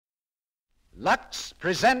Lux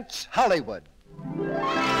presents Hollywood.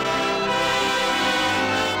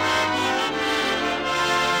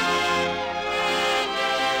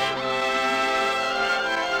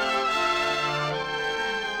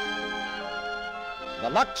 The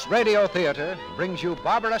Lux Radio Theater brings you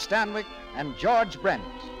Barbara Stanwyck and George Brent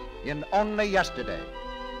in Only Yesterday.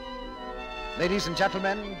 Ladies and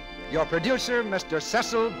gentlemen, your producer, Mr.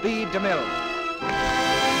 Cecil B. DeMille.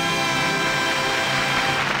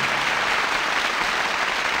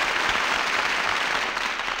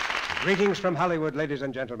 Greetings from Hollywood, ladies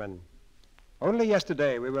and gentlemen. Only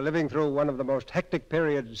yesterday, we were living through one of the most hectic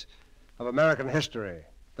periods of American history,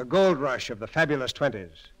 the gold rush of the fabulous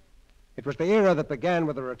 20s. It was the era that began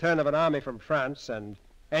with the return of an army from France and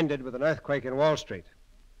ended with an earthquake in Wall Street.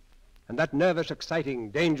 And that nervous, exciting,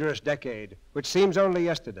 dangerous decade, which seems only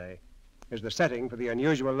yesterday, is the setting for the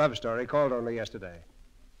unusual love story called Only Yesterday.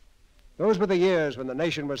 Those were the years when the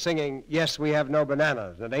nation was singing, "Yes, we have no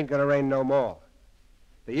bananas, and it ain't gonna rain no more."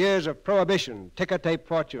 The years of Prohibition, ticker tape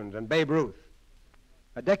fortunes, and Babe Ruth.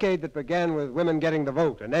 A decade that began with women getting the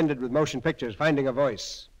vote and ended with motion pictures finding a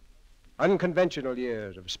voice. Unconventional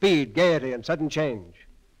years of speed, gaiety, and sudden change.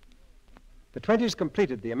 The 20s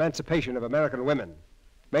completed the emancipation of American women,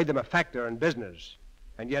 made them a factor in business,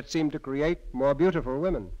 and yet seemed to create more beautiful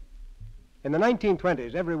women. In the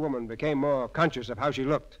 1920s, every woman became more conscious of how she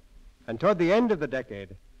looked, and toward the end of the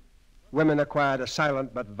decade, women acquired a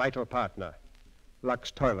silent but vital partner,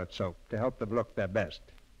 Lux toilet soap, to help them look their best.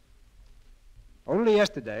 Only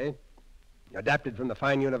Yesterday, adapted from the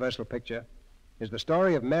fine Universal picture, is the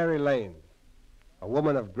story of Mary Lane, a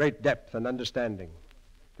woman of great depth and understanding,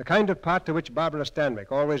 the kind of part to which Barbara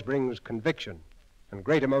Stanwyck always brings conviction and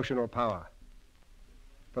great emotional power.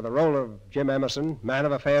 For the role of Jim Emerson, man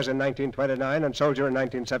of affairs in 1929 and soldier in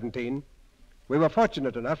 1917, we were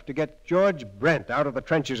fortunate enough to get George Brent out of the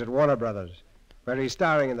trenches at Warner Brothers, where he's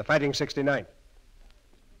starring in The Fighting 69th.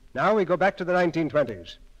 Now we go back to the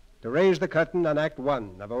 1920s to raise the curtain on Act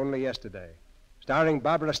One of Only Yesterday, starring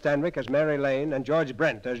Barbara Stanwyck as Mary Lane and George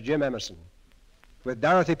Brent as Jim Emerson, with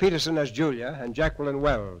Dorothy Peterson as Julia and Jacqueline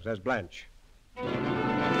Wells as Blanche.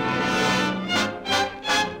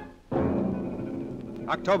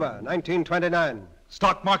 October 1929.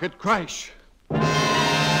 Stock market crash. In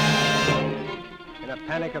a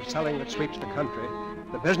panic of selling that sweeps the country,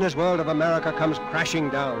 the business world of America comes crashing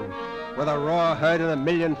down, with a roar heard in 1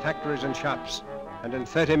 million factories and shops and in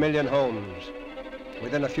 30 million homes.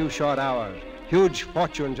 Within a few short hours, huge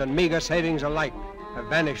fortunes and meager savings alike have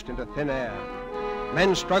vanished into thin air.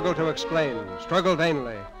 Men struggle to explain, struggle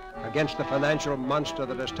vainly, against the financial monster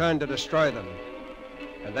that has turned to destroy them,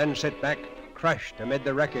 and then sit back crushed amid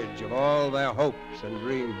the wreckage of all their hopes and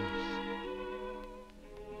dreams.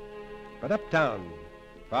 But uptown,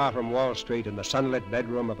 far from Wall Street, in the sunlit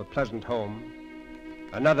bedroom of a pleasant home,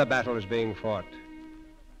 another battle is being fought,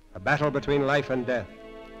 a battle between life and death.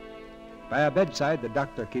 By her bedside, the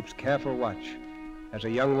doctor keeps careful watch as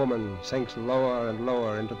a young woman sinks lower and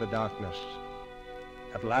lower into the darkness.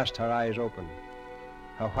 At last her eyes open.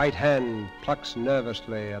 Her white hand plucks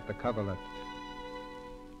nervously at the coverlet.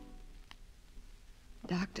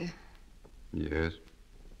 Doctor. Yes?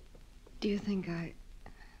 Do you think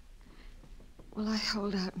will I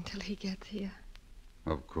hold out until he gets here?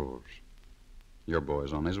 Of course. Your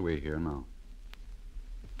boy's on his way here now.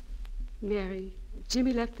 Mary,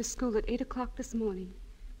 Jimmy left the school at 8 o'clock this morning.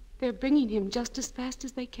 They're bringing him just as fast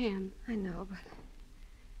as they can. I know, but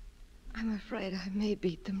I'm afraid I may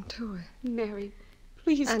beat them to it. Mary,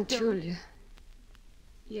 please Aunt don't. Julia.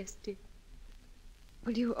 Yes, dear.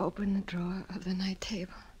 Will you open the drawer of the night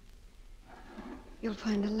table? You'll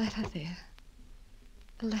find a letter there.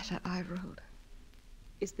 A letter I wrote.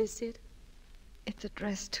 Is this it? It's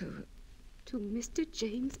addressed to... To Mr.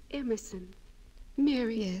 James Emerson.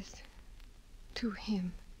 Mary. Yes, to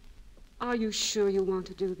him. Are you sure you want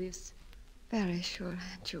to do this? Very sure,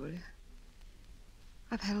 Aunt Julia.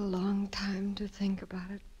 I've had a long time to think about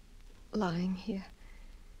it, lying here.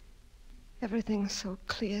 Everything's so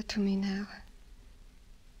clear to me now.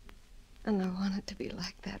 And I want it to be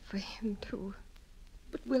like that for him, too.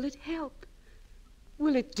 But will it help?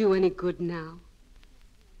 Will it do any good now?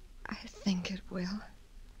 I think it will.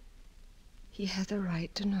 He has a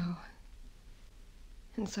right to know.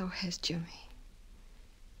 And so has Jimmy.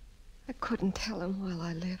 I couldn't tell him while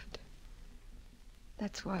I lived.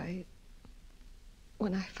 That's why,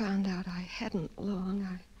 when I found out I hadn't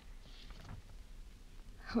long,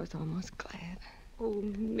 I was almost glad. Oh,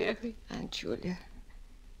 Mary. Aunt Julia,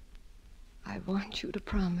 I want you to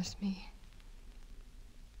promise me.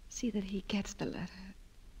 See that he gets the letter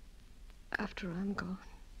after I'm gone.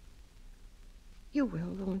 You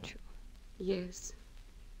will, won't you? Yes,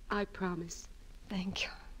 I promise. Thank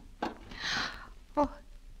you. Oh,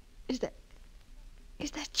 is that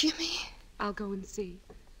Jimmy? I'll go and see.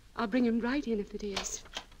 I'll bring him right in if it is.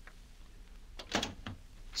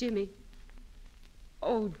 Jimmy.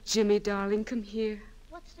 Oh, Jimmy, darling, come here.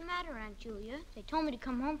 What's the matter, Aunt Julia? They told me to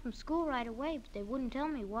come home from school right away, but they wouldn't tell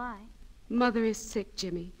me why. Mother is sick,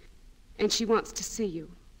 Jimmy, and she wants to see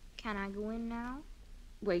you. Can I go in now?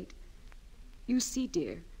 Wait. You see,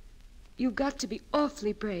 dear, you've got to be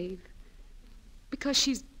awfully brave because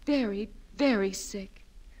she's very, very sick.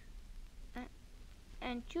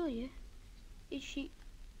 Aunt Julia, is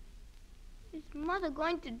Mother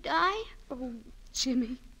going to die? Oh,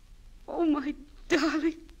 Jimmy. Oh, my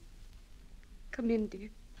darling. Come in, dear.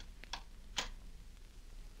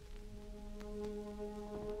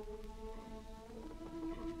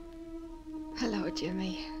 Hello,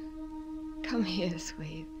 Jimmy. Come here,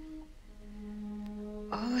 sweet.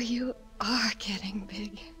 Oh, you are getting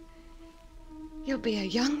big. You'll be a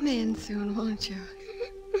young man soon, won't you?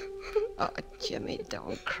 Oh, Jimmy,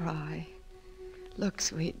 don't cry. Look,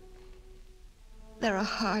 sweet, there are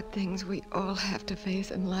hard things we all have to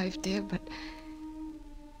face in life, dear, but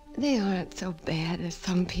they aren't so bad as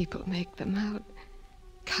some people make them out.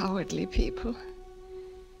 Cowardly people.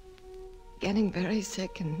 Getting very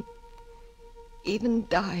sick and even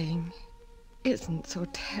dying isn't so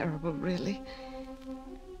terrible, really.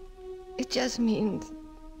 It just means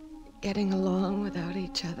getting along without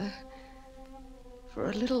each other for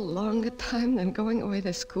a little longer time than going away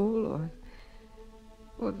to school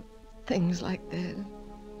or things like that.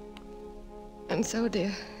 And so,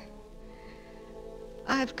 dear,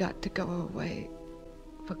 I've got to go away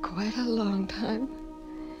for quite a long time.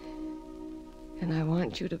 And I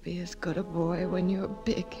want you to be as good a boy when you're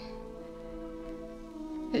big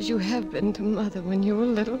as you have been to Mother when you were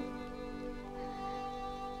little.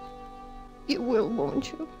 You will, won't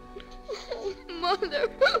you? Oh, Mother.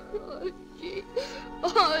 Oh, gee.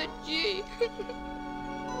 Oh, gee.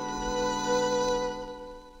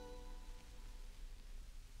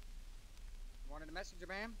 Wanted a messenger,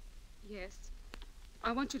 ma'am? Yes.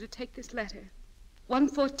 I want you to take this letter.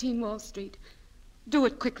 114 Wall Street. Do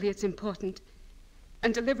it quickly, it's important.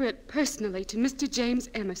 And deliver it personally to Mr. James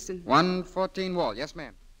Emerson. 114 Wall, yes,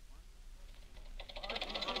 ma'am.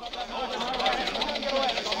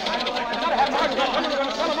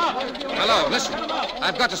 Hello, listen.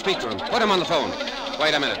 I've got to speak to him. Put him on the phone.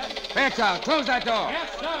 Wait a minute. Fairchild, close that door.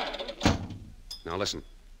 Yes, sir. Now, listen.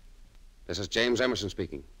 This is James Emerson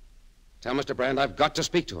speaking. Tell Mr. Brand I've got to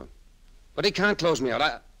speak to him. But he can't close me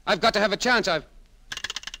out. I've got to have a chance.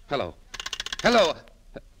 Hello. Hello.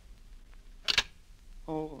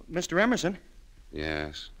 Oh, Mr. Emerson,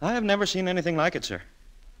 Yes, I have never seen anything like it, sir.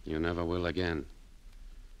 you never will again.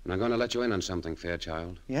 And I'm going to let you in on something,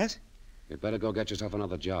 Fairchild. Yes? You'd better go get yourself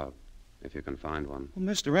another job, if you can find one. Well,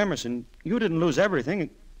 Mr. Emerson, you didn't lose everything.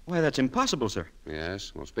 Why, that's impossible, sir.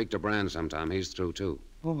 Yes? Well, speak to Brand sometime. He's through, too.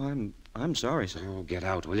 Oh, I'm sorry, sir. Oh, get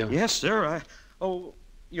out, will you? Yes, sir. Oh,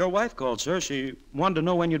 your wife called, sir. She wanted to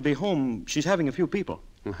know when you'd be home. She's having a few people.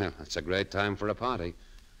 Well, it's a great time for a party.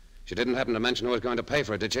 She didn't happen to mention who was going to pay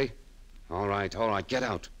for it, did she? All right, get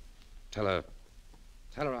out. Tell her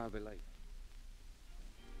I'll be late.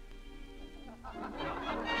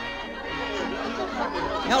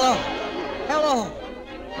 Hello.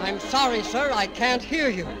 I'm sorry, sir, I can't hear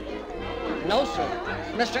you. No, sir.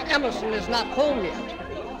 Mr. Emerson is not home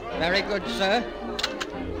yet. Very good, sir.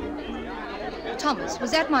 Thomas,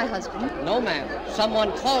 was that my husband? No, ma'am.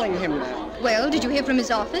 Someone calling him now. Well, did you hear from his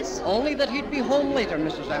office? Only that he'd be home later,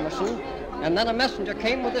 Mrs. Emerson. And then a messenger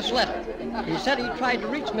came with this letter. He said he tried to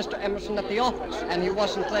reach Mr. Emerson at the office, and he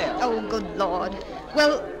wasn't there. Oh, good Lord.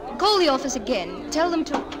 Well, call the office again. Tell them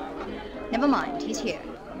to... Never mind, he's here.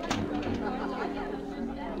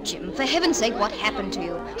 Jim, for heaven's sake, what happened to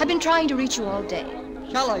you? I've been trying to reach you all day.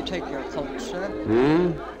 Shall I take your coat,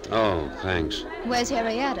 sir? Oh, thanks. Where's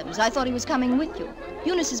Harry Adams? I thought he was coming with you.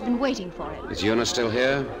 Eunice has been waiting for him. Is Eunice still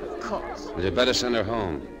here? Of course. Well, you'd better send her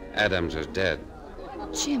home. Adams is dead.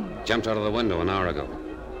 Jim. Jumped out of the window an hour ago.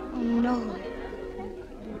 Oh, no.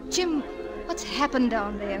 Jim, what's happened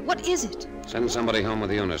down there? What is it? Send somebody home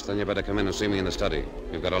with Eunice, then you better come in and see me in the study.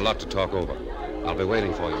 We've got a lot to talk over. I'll be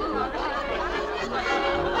waiting for you.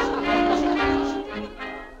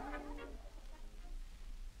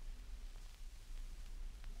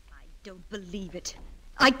 Don't believe it.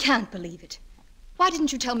 I can't believe it. Why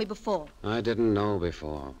didn't you tell me before? I didn't know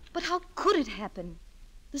before. But how could it happen?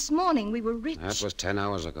 This morning we were rich. That was 10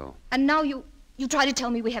 hours ago. And now you try to tell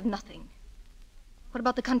me we have nothing. What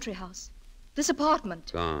about the country house? This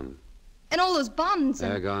apartment? Gone. And all those bonds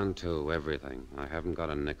They're gone, too, everything. I haven't got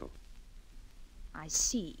a nickel. I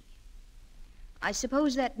see. I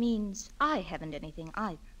suppose that means I haven't anything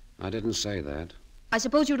either. I didn't say that. I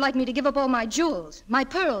suppose you'd like me to give up all my jewels, my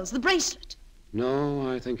pearls, the bracelet. No,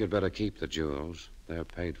 I think you'd better keep the jewels. They're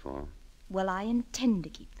paid for. Well, I intend to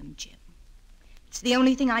keep them, Jim. It's the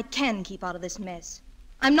only thing I can keep out of this mess.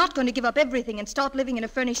 I'm not going to give up everything and start living in a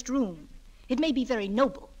furnished room. It may be very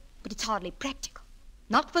noble, but it's hardly practical.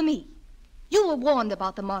 Not for me. You were warned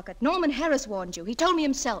about the market. Norman Harris warned you. He told me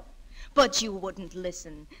himself. But you wouldn't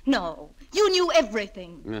listen. No, you knew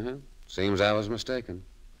everything. Uh-huh. Seems I was mistaken.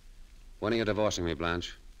 When are you divorcing me,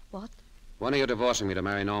 Blanche? What? When are you divorcing me to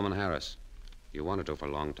marry Norman Harris? You wanted to for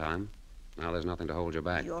a long time. Now there's nothing to hold you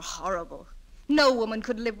back. You're horrible. No woman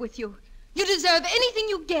could live with you. You deserve anything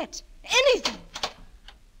you get. Anything.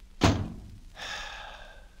 Well,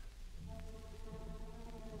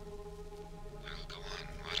 go on.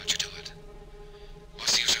 Why don't you do it?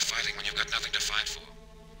 What's the use of fighting when you've got nothing to fight for?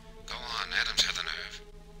 Go on. Adams had the nerve.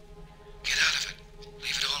 Get out of it.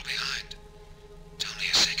 Leave it all behind. It's only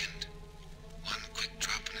a second. One quick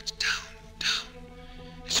drop and it's down, down.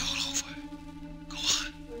 It's all over. Go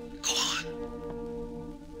on. Go on.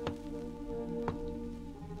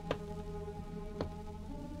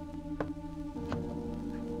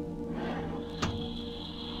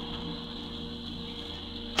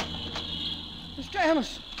 Mr.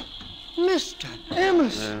 Emerson. Mr.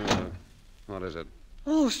 Emerson. What is it?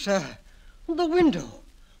 Oh, sir. The window.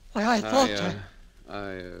 Why, I thought...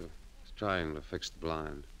 I was trying to fix the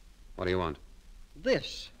blind. What do you want?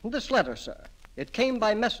 This letter, sir. It came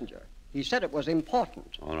by messenger. He said it was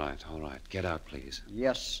important. All right. Get out, please.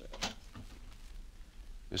 Yes, sir.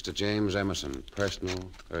 Mr. James Emerson,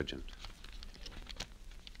 personal, urgent.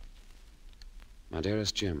 My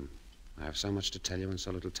dearest Jim, I have so much to tell you and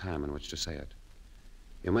so little time in which to say it.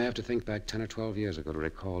 You may have to think back 10 or 12 years ago to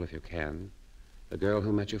recall, if you can, the girl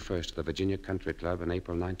who met you first at the Virginia Country Club in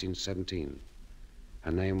April 1917.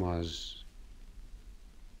 Her name was...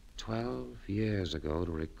 12 years ago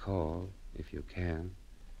to recall, if you can,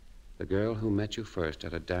 the girl who met you first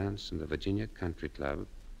at a dance in the Virginia Country Club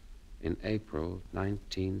in April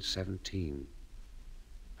 1917.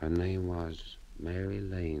 Her name was Mary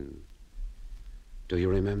Lane. Do you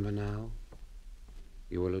remember now?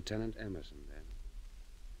 You were Lieutenant Emerson then.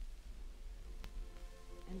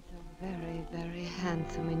 And so very, very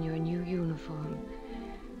handsome in your new uniform.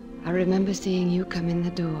 I remember seeing you come in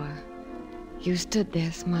the door. You stood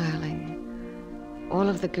there smiling. All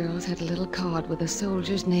of the girls had a little card with a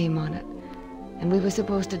soldier's name on it, and we were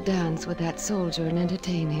supposed to dance with that soldier and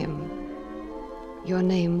entertain him. Your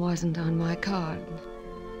name wasn't on my card,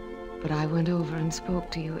 but I went over and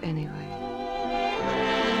spoke to you anyway.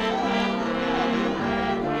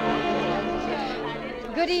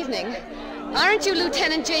 Good evening. Aren't you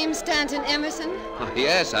Lieutenant James Stanton Emerson? Oh,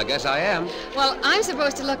 yes, I guess I am. Well, I'm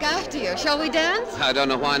supposed to look after you. Shall we dance? I don't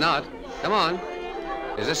know why not. Come on.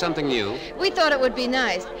 Is this something new? We thought it would be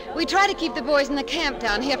nice. We try to keep the boys in the camp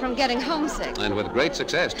down here from getting homesick. And with great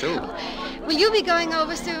success, too. Will you be going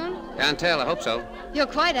over soon? Can't tell. I hope so. You're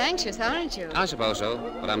quite anxious, aren't you? I suppose so,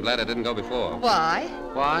 but I'm glad I didn't go before. Why?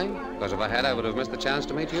 Why? Because if I had, I would have missed the chance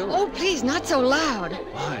to meet you. Oh, please, not so loud.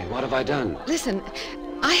 Why? What have I done? Listen,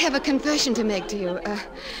 I have a confession to make to you.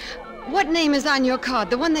 What name is on your card,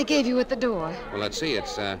 the one they gave you at the door? Well, let's see.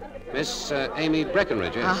 It's Miss Amy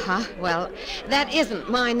Breckenridge, yes? Uh-huh. Well, that isn't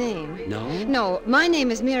my name. No? No, my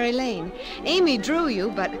name is Mary Lane. Amy drew you,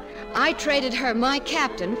 but I traded her my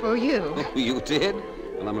captain for you. Oh, you did?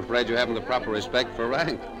 Well, I'm afraid you haven't the proper respect for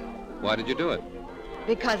rank. Why did you do it?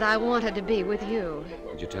 Because I wanted to be with you.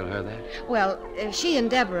 Did you tell her that? Well, she and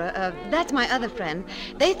Deborah, that's my other friend,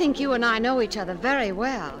 they think you and I know each other very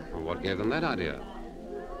well. Well, what gave them that idea?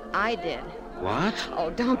 I did. What?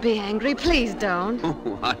 Oh, don't be angry. Please don't.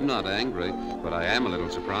 Oh, I'm not angry, but I am a little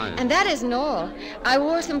surprised. And that isn't all. I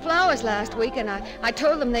wore some flowers last week, and I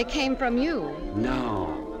told them they came from you.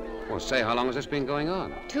 No. Well, say, how long has this been going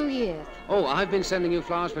on? 2 years. Oh, I've been sending you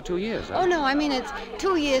flowers for 2 years, huh? Oh, no, I mean, it's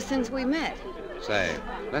 2 years since we met. Say,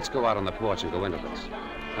 let's go out on the porch and go into this.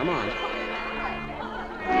 Come on.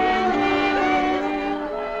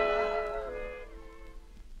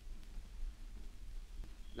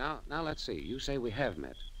 Now let's see. You say we have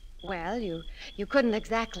met. Well, you couldn't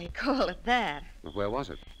exactly call it that. Well, where was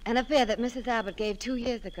it? An affair that Mrs. Abbott gave 2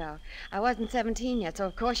 years ago. I wasn't 17 yet, so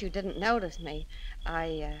of course you didn't notice me.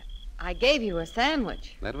 I gave you a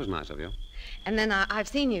sandwich. That was nice of you. And then I've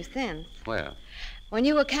seen you since. Where? When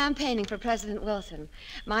you were campaigning for President Wilson,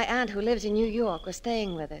 my aunt who lives in New York was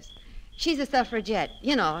staying with us. She's a suffragette,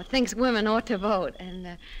 you know, thinks women ought to vote.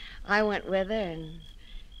 And I went with her, and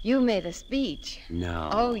you made a speech. No.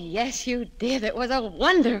 Oh, yes, you did. It was a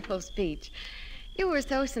wonderful speech. You were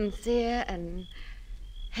so sincere and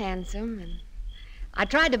handsome, and I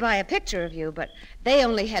tried to buy a picture of you, but they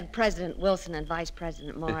only had President Wilson and Vice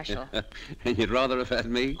President Marshall. And you'd rather have had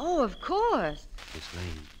me? Oh, of course. Miss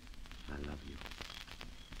Lane, I love you.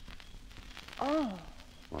 Oh,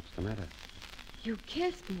 What's the matter? you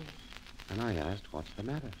kissed me. And I asked, what's the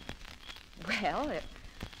matter? Well, it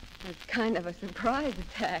was kind of a surprise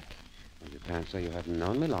attack. Well, you can't say you haven't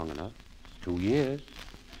known me long enough. 2 years.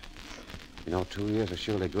 You know, 2 years are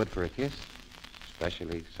surely good for a kiss.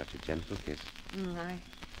 Especially such a gentle kiss. I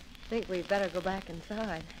think we'd better go back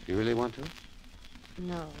inside. You really want to?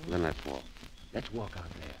 No. Then let's walk. Let's walk out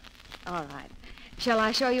there. All right. Shall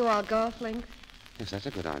I show you our golf links? Yes, that's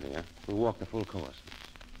a good idea. We'll walk the full course.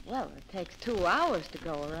 Well, it takes 2 hours to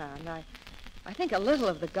go around. I think a little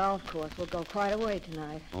of the golf course will go quite a way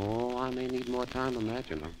tonight. Oh, I may need more time than that,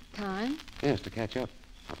 you know. Time? Yes, to catch up.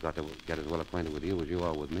 I've got to get as well acquainted with you as you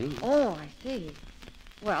are with me. Oh, I see.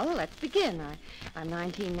 Well, let's begin. I'm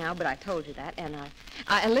 19 now, but I told you that, and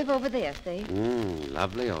I live over there, see?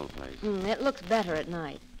 Lovely old place. It looks better at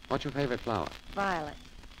night. What's your favorite flower? Violet.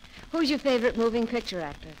 Who's your favorite moving picture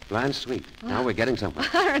actor? Blanche Sweet. Now we're getting somewhere.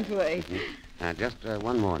 Aren't we? Just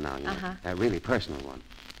one more now, you know. Uh-huh. A really personal one.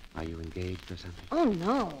 Are you engaged or something? Oh,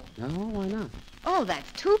 no. No, why not? Oh,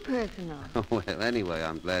 that's too personal. Well, anyway,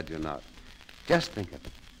 I'm glad you're not. Just think of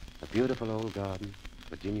it. A beautiful old garden,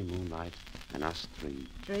 Virginia moonlight, and us three.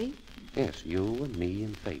 3? Yes, you and me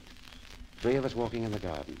and Fate. 3 of us walking in the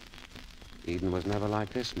garden. Eden was never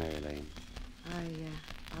like this, Mary Lane.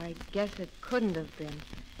 I guess it couldn't have been.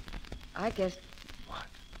 I guess... What?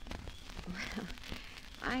 Well,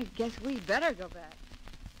 I guess we'd better go back.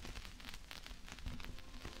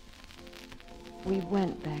 We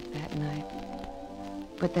went back that night,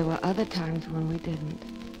 but there were other times when we didn't.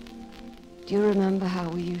 Do you remember how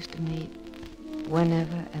we used to meet,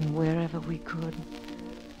 whenever and wherever we could?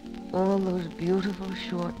 All those beautiful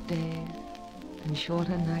short days and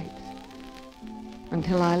shorter nights,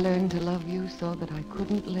 until I learned to love you so that I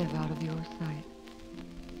couldn't live out of your sight.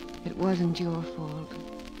 It wasn't your fault.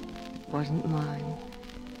 It wasn't mine.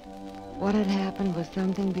 What had happened was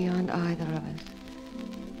something beyond either of us.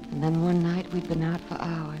 And then one night we'd been out for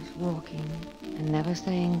hours, walking, and never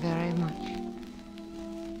saying very much.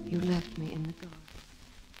 You left me in the garden.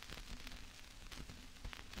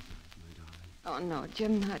 Oh, no,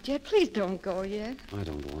 Jim, not yet. Please don't go yet. I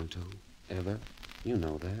don't want to. Ever. You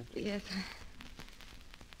know that. Yes,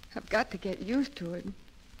 I've got to get used to it.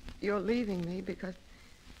 You're leaving me because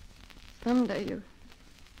someday you...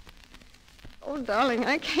 Oh, darling,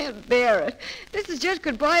 I can't bear it. This is just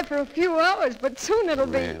goodbye for a few hours, but soon it'll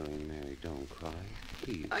be... Mary, don't cry.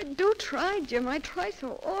 Please. I do try, Jim. I try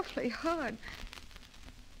so awfully hard.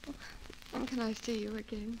 When can I see you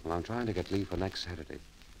again? Well, I'm trying to get leave for next Saturday.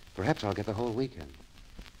 Perhaps I'll get the whole weekend.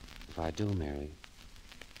 If I do, Mary,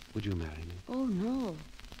 would you marry me? Oh, no.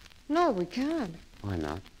 No, we can't. Why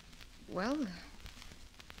not? Well,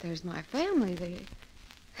 there's my family.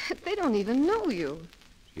 They don't even know you.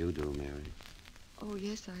 You do, Mary. Oh,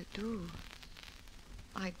 yes, I do.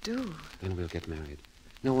 I do. Then we'll get married.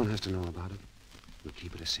 No one has to know about it. We'll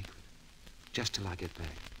keep it a secret. Just till I get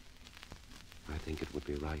back. I think it would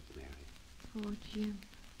be right, Mary. Oh, Jim.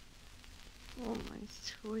 Oh, my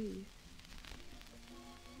sweet.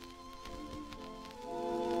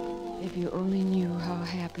 If you only knew how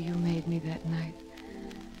happy you made me that night.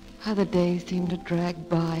 How the days seemed to drag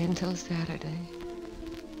by until Saturday.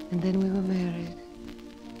 And then we were married.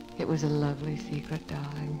 It was a lovely secret,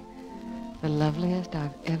 darling. The loveliest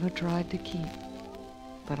I've ever tried to keep.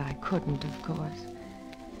 But I couldn't, of course.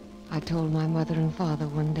 I told my mother and father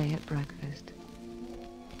one day at breakfast.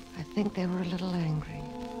 I think they were a little angry.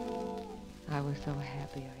 I was so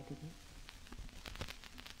happy I didn't.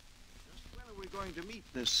 When are we going to meet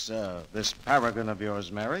this paragon of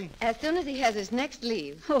yours, Mary? As soon as he has his next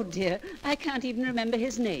leave. Oh, dear. I can't even remember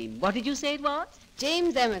his name. What did you say it was?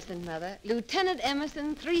 James Emerson, Mother. Lieutenant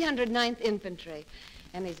Emerson, 309th Infantry.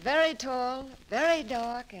 And he's very tall, very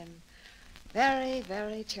dark, and very,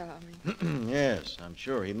 very charming. Yes, I'm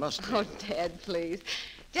sure he must be. Oh, Dad, please.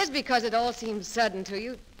 Just because it all seems sudden to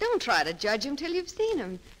you, don't try to judge him till you've seen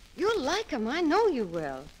him. You'll like him. I know you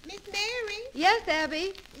will. Miss Mary? Yes,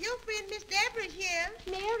 Abby? Your friend Miss Deborah's here.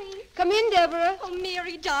 Mary? Come in, Deborah. Oh,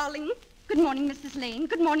 Mary, darling. Good morning, Mrs. Lane.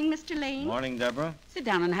 Good morning, Mr. Lane. Morning, Deborah. Sit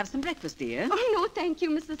down and have some breakfast, dear. Oh, no, thank you,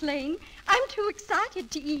 Mrs. Lane. I'm too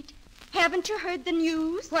excited to eat. Haven't you heard the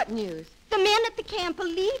news? What news? The men at the camp are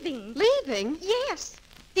leaving. Leaving? Yes.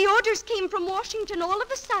 The orders came from Washington all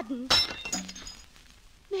of a sudden.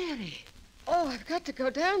 Mary. Oh, I've got to go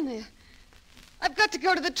down there. I've got to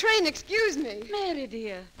go to the train. Excuse me. Mary,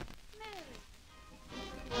 dear.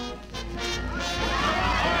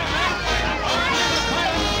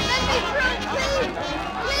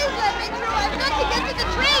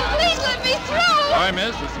 Sorry,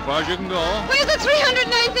 miss. It's as far as you can go. Where's the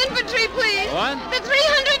 309th Infantry, please? What? The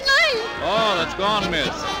 309th! Oh, that's gone, miss.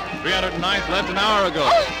 309th left an hour ago.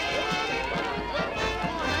 Oh.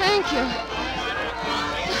 Thank you.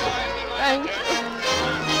 Thank you.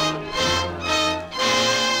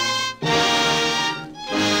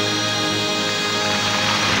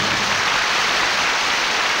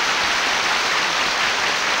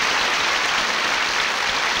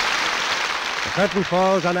 The curtain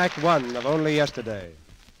falls on Act One of Only Yesterday.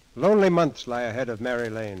 Lonely months lie ahead of Mary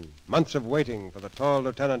Lane, months of waiting for the tall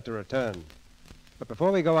lieutenant to return. But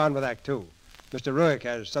before we go on with Act Two, Mr. Ruick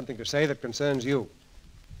has something to say that concerns you.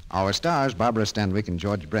 Our stars, Barbara Stanwyck and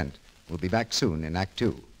George Brent, will be back soon in Act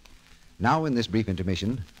Two. Now, in this brief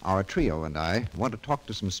intermission, our trio and I want to talk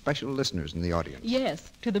to some special listeners in the audience.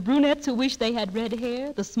 Yes, to the brunettes who wish they had red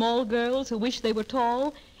hair, the small girls who wish they were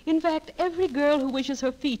tall. In fact, every girl who wishes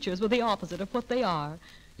her features were the opposite of what they are.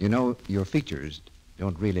 You know, your features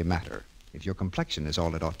don't really matter if your complexion is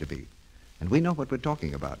all it ought to be. And we know what we're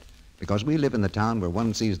talking about, because we live in the town where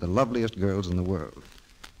one sees the loveliest girls in the world.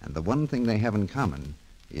 And the one thing they have in common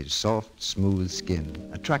is soft, smooth skin,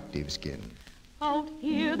 attractive skin. Out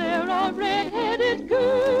here there are red-headed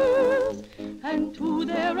girls, and too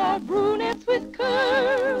there are brunettes with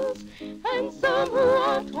curls, and some who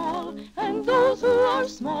are tall, and those who are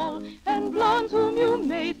small, and blondes whom you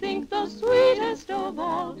may think the sweetest of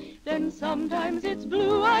all. Then sometimes it's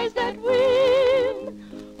blue eyes that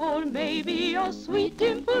win, or maybe a sweet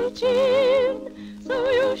dimpled chin. So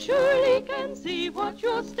you surely can see what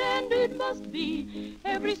your standard must be.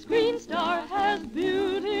 Every screen star has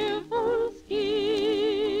beautiful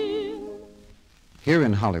skin. Here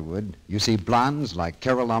in Hollywood, you see blondes like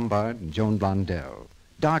Carole Lombard and Joan Blondell,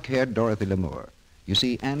 dark-haired Dorothy Lamour. You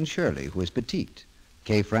see Anne Shirley, who is petite,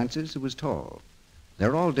 Kay Francis, who is tall.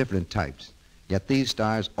 They're all different types, yet these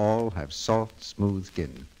stars all have soft, smooth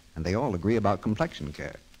skin, and they all agree about complexion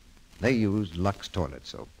care. They use Lux toilet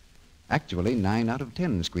soap. Actually, 9 out of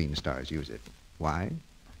 10 screen stars use it. Why?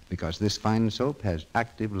 Because this fine soap has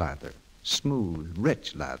active lather, smooth,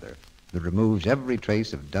 rich lather that removes every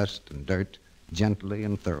trace of dust and dirt gently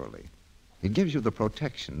and thoroughly. It gives you the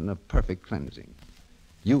protection of perfect cleansing.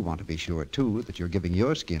 You want to be sure, too, that you're giving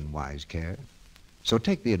your skin wise care. So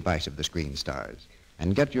take the advice of the screen stars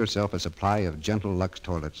and get yourself a supply of gentle Lux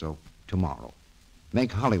toilet soap tomorrow.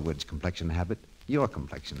 Make Hollywood's complexion habit your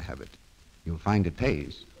complexion habit. You'll find it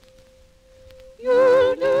pays.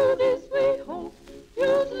 You'll do this, we hope.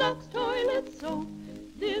 Use Lux toilet soap,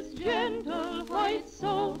 this gentle white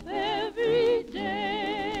soap every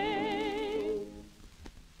day.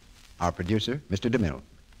 Our producer, Mr. DeMille.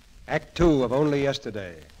 Act Two of Only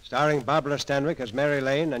Yesterday, starring Barbara Stanwyck as Mary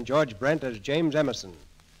Lane and George Brent as James Emerson,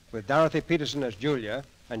 with Dorothy Peterson as Julia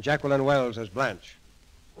and Jacqueline Wells as Blanche.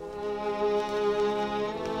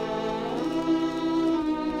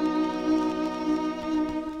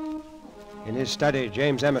 In his study,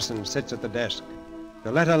 James Emerson sits at the desk,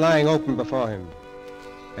 the letter lying open before him.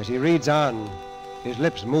 As he reads on, his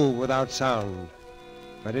lips move without sound,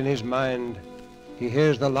 but in his mind, he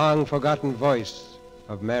hears the long-forgotten voice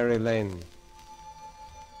of Mary Lane.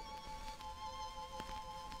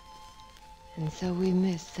 And so we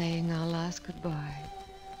missed saying our last goodbye.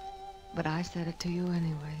 But I said it to you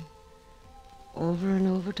anyway, over and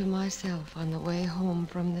over to myself on the way home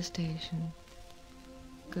from the station.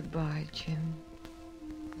 Goodbye, Jim.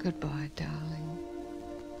 Goodbye, darling.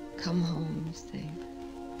 Come home safe.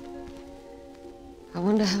 I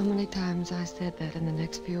wonder how many times I said that in the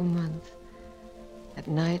next few months. At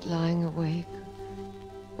night lying awake,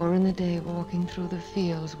 or in the day walking through the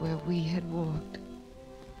fields where we had walked.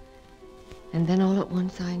 And then all at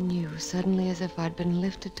once I knew, suddenly as if I'd been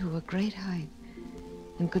lifted to a great height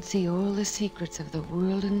and could see all the secrets of the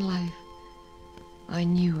world and life. I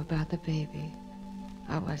knew about the baby.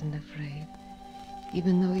 I wasn't afraid.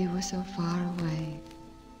 Even though you were so far away,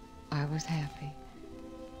 I was happy.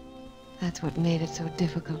 That's what made it so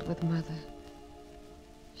difficult with Mother.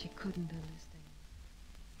 She couldn't understand.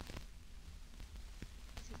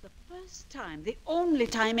 This is the first time, the only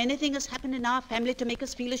time anything has happened in our family to make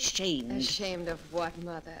us feel ashamed. Ashamed of what,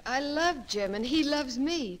 Mother? I love Jim, and he loves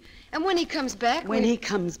me. And when he comes back, When he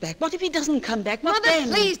comes back. What if he doesn't come back? What Mother, then?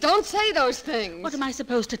 please, don't say those things. What am I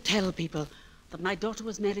supposed to tell people? That my daughter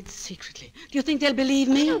was married secretly. Do you think they'll believe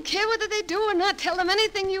me? I don't care whether they do or not. Tell them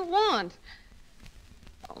anything you want.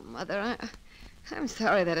 Oh, Mother, I'm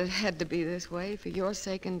sorry that it had to be this way for your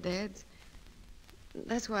sake and Dad's.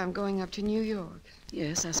 That's why I'm going up to New York.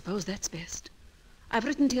 Yes, I suppose that's best. I've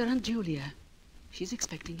written to your Aunt Julia. She's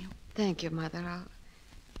expecting you. Thank you, Mother.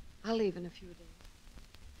 I'll leave in a few days.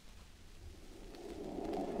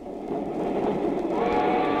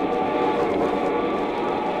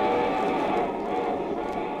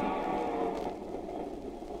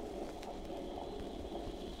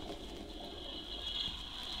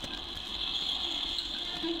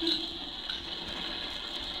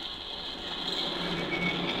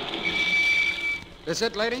 This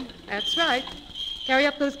it, lady? That's right. Carry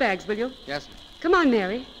up those bags, will you? Yes, sir. Come on,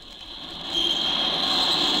 Mary.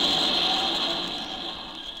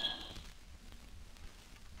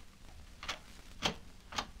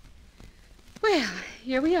 Well,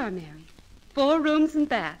 here we are, Mary. 4 rooms and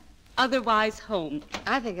bath. Otherwise home.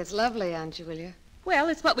 I think it's lovely, Aunt Julia. Well,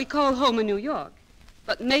 it's what we call home in New York.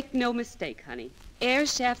 But make no mistake, honey. Air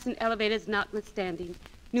shafts and elevators notwithstanding,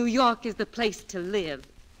 New York is the place to live.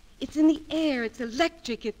 It's in the air. It's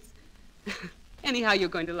electric. It's... Anyhow, you're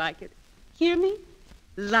going to like it. Hear me?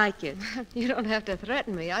 Like it. You don't have to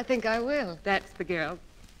threaten me. I think I will. That's the girl.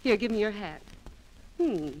 Here, give me your hat.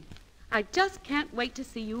 I just can't wait to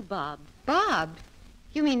see you bobbed. Bobbed?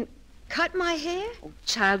 You mean cut my hair? Oh,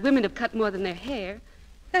 child, women have cut more than their hair.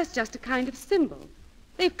 That's just a kind of symbol.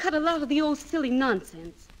 They've cut a lot of the old silly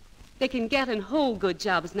nonsense. They can get and hold good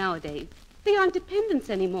jobs nowadays. They aren't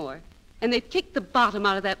dependents anymore. And they've kicked the bottom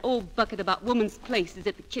out of that old bucket about women's places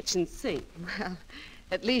at the kitchen sink. Well,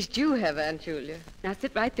 at least you have, Aunt Julia. Now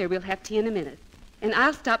sit right there. We'll have tea in a minute. And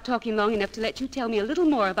I'll stop talking long enough to let you tell me a little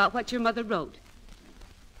more about what your mother wrote.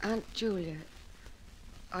 Aunt Julia,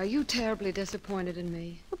 are you terribly disappointed in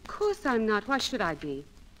me? Of course I'm not. Why should I be?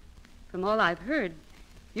 From all I've heard,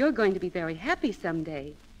 you're going to be very happy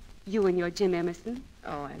someday. You and your Jim Emerson.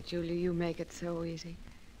 Oh, Aunt Julia, you make it so easy.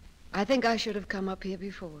 I think I should have come up here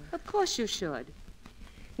before. Of course you should.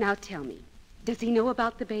 Now tell me, does he know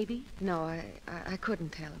about the baby? No, I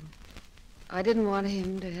couldn't tell him. I didn't want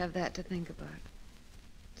him to have that to think about.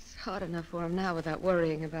 It's hard enough for him now without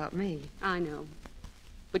worrying about me. I know.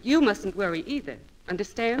 But you mustn't worry either.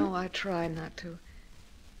 Understand? Oh, I try not to.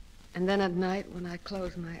 And then at night when I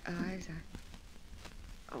close my eyes,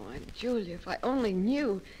 Oh, Aunt Julia, if I only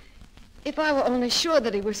knew. If I were only sure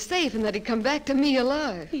that he was safe and that he'd come back to me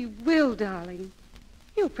alive. He will, darling.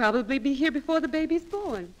 He'll probably be here before the baby's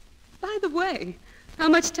born. By the way, how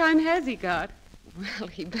much time has he got? Well,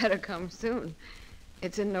 he better come soon.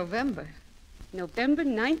 It's in November. November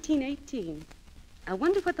 1918. I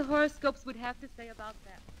wonder what the horoscopes would have to say about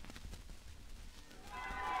that.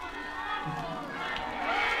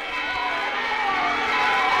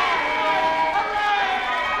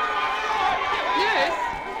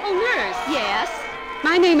 Nurse? Yes?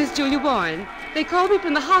 My name is Julia Warren. They called me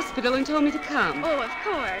from the hospital and told me to come. Oh, of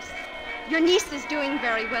course. Your niece is doing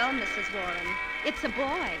very well, Mrs. Warren. It's a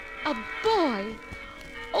boy. A boy?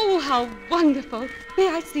 Oh, how wonderful. May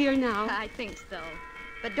I see her now? I think so.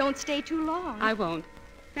 But don't stay too long. I won't.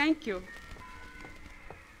 Thank you.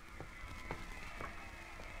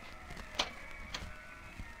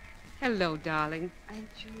 Hello, darling. Aunt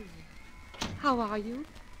Julia. How are you?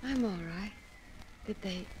 I'm all right.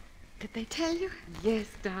 Did they tell you? Yes,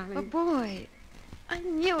 darling. A boy. I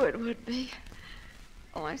knew it would be.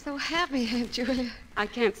 Oh, I'm so happy, Aunt Julia. I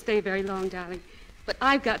can't stay very long, darling. But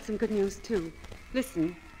I've got some good news, too.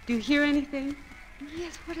 Listen, do you hear anything?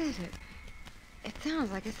 Yes, what is it? It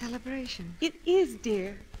sounds like a celebration. It is,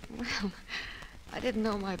 dear. Well, I didn't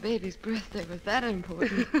know my baby's birthday was that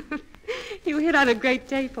important. You hit on a great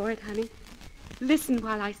day for it, honey. Listen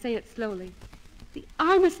while I say it slowly. The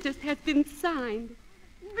armistice has been signed.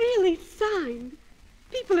 Really signed.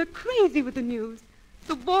 People are crazy with the news.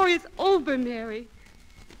 The war is over, Mary.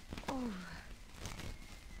 Over.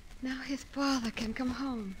 Now his father can come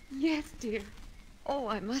home. Yes, dear. Oh,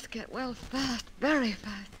 I must get well fast, very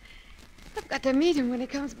fast. I've got to meet him when he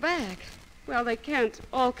comes back. Well, they can't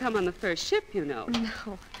all come on the first ship, you know.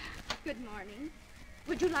 No. Good morning.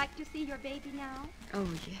 Would you like to see your baby now? Oh,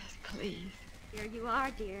 yes, please. Here you are,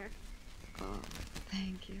 dear. Oh,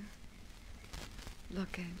 thank you.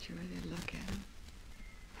 Look, Aunt Julia, look at him.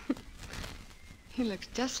 He looks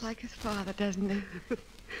just like his father, doesn't he?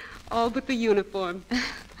 All but the uniform.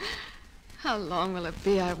 How long will it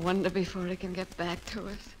be, I wonder, before he can get back to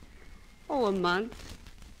us? Oh, a month.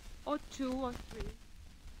 Or 2 or 3.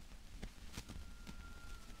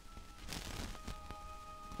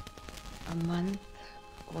 A month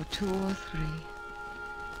or 2 or 3.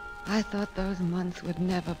 I thought those months would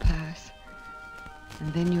never pass.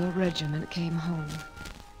 And then your regiment came home.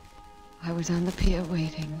 I was on the pier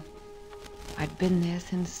waiting. I'd been there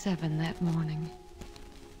since 7 that morning.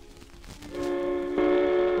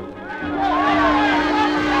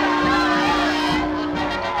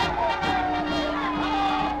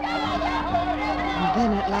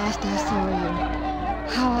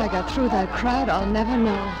 through that crowd, I'll never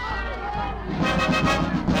know.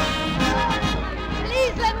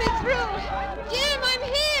 Please let me through. Jim, I'm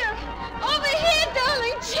here. Over here,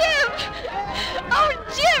 darling. Jim. Oh,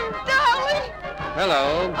 Jim, darling.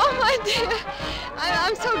 Hello. Oh, my dear.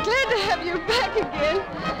 I'm so glad to have you back again.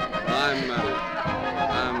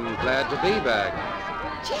 I'm glad to be back.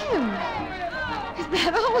 Jim, is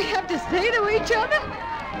that all we have to say to each other?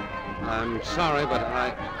 I'm sorry, but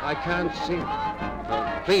I can't see.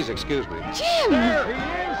 Please excuse me. Jim! There he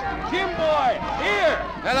is! Jim boy! Here!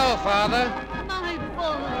 Hello, Father. My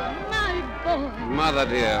boy, my boy. Mother,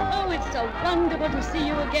 dear. Oh, it's so wonderful to see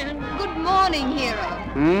you again. Good morning, hero.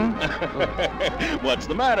 What's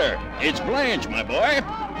the matter? It's Blanche, my boy.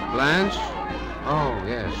 Blanche? Oh,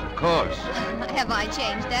 yes, of course. Have I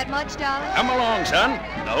changed that much, darling? Come along, son.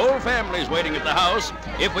 The whole family's waiting at the house.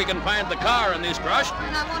 If we can find the car in this crush.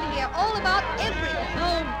 And I want to hear all about everything.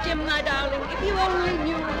 Oh, Jim, my darling, if you only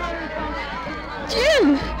knew how...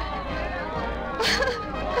 Jim!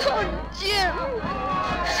 Oh, Jim!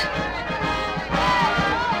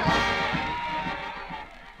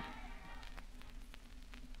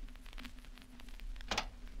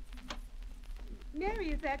 Mary,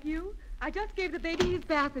 is that you? I just gave the baby his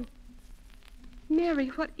bath and... Mary,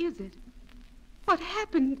 what is it? What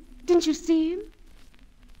happened? Didn't you see him?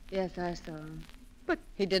 Yes, I saw him. But...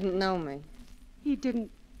 He didn't know me. He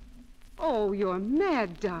didn't... Oh, you're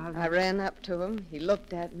mad, darling. I ran up to him. He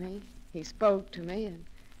looked at me. He spoke to me, and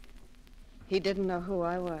he didn't know who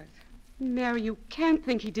I was. Mary, you can't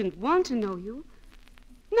think he didn't want to know you.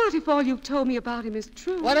 Not if all you've told me about him is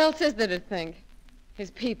true. What else is there to think?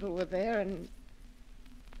 His people were there,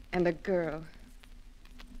 and a girl.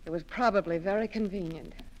 It was probably very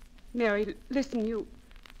convenient. Mary, listen, you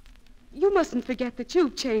mustn't forget that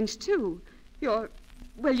you've changed, too. Your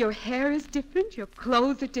hair is different. Your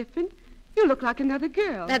clothes are different. You look like another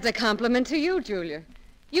girl. That's a compliment to you, Julia.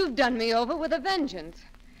 You've done me over with a vengeance.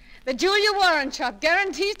 The Julia Warren shop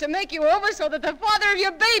guarantees to make you over so that the father of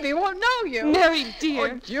your baby won't know you. Mary,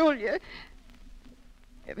 dear. Oh, Julia.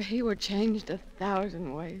 If he were changed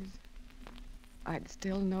 1,000 ways, I'd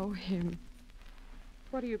still know him.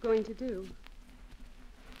 What are you going to do?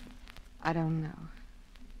 I don't know.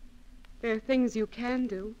 There are things you can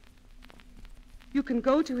do. You can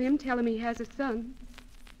go to him, tell him he has a son.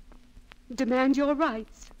 Demand your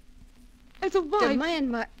rights. As a wife... Demand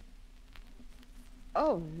my...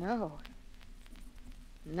 Oh, no.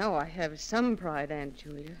 No, I have some pride, Aunt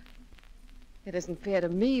Julia. It isn't fair to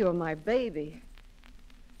me or my baby.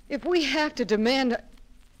 If we have to demand...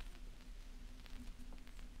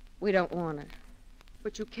 We don't want it.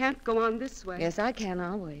 But you can't go on this way. Yes, I can.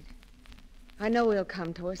 I'll wait. I know he'll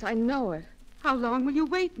come to us. I know it. How long will you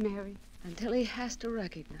wait, Mary? Until he has to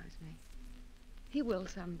recognize me. He will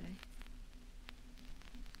someday.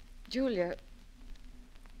 Julia,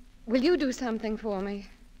 will you do something for me?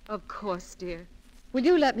 Of course, dear. Will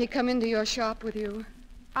you let me come into your shop with you?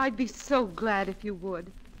 I'd be so glad if you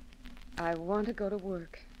would. I want to go to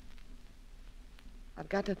work. I've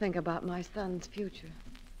got to think about my son's future.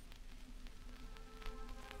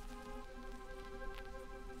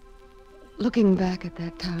 Looking back at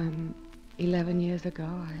that time, 11 years ago,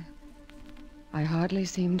 I hardly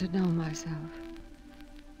seemed to know myself.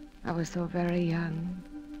 I was so very young,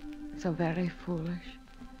 so very foolish.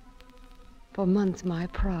 For months, my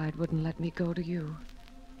pride wouldn't let me go to you.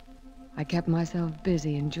 I kept myself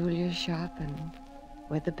busy in Julia's shop and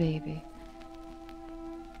with the baby.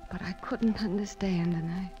 But I couldn't understand,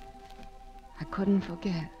 and I couldn't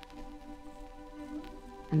forget.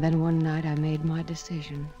 And then one night I made my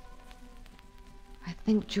decision. I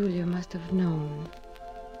think Julia must have known,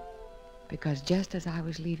 because just as I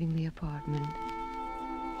was leaving the apartment,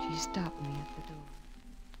 she stopped me at the door.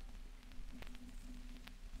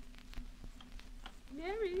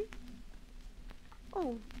 Mary?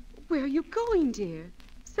 Oh, where are you going, dear?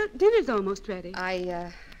 Dinner's almost ready.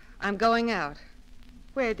 I'm going out.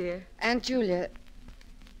 Where, dear? Aunt Julia,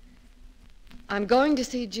 I'm going to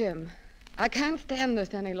see Jim. I can't stand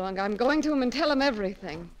this any longer. I'm going to him and tell him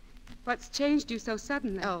everything. What's changed you so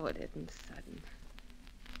suddenly? Oh, it isn't sudden.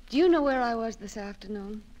 Do you know where I was this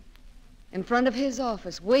afternoon? In front of his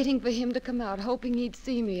office, waiting for him to come out, hoping he'd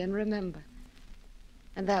see me and remember.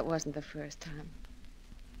 And that wasn't the first time.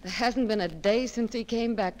 There hasn't been a day since he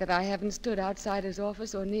came back that I haven't stood outside his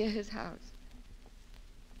office or near his house.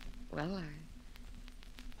 Well,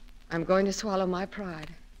 I'm going to swallow my pride.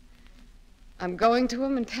 I'm going to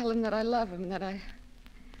him and tell him that I love him, that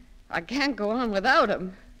I can't go on without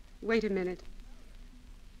him. Wait a minute.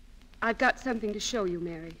 I've got something to show you,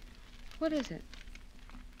 Mary. What is it?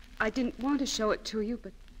 I didn't want to show it to you,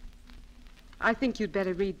 but I think you'd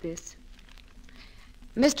better read this.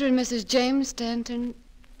 Mr. and Mrs. James Stanton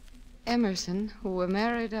Emerson, who were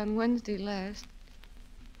married on Wednesday last,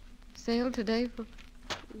 sailed today for...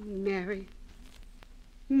 Mary.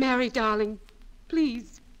 Mary, darling,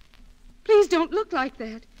 please. Please don't look like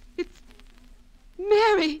that. It's...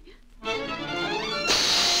 Mary!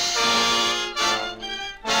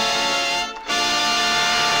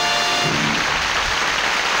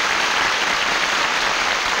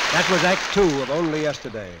 That was Act 2 of Only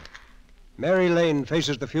Yesterday. Mary Lane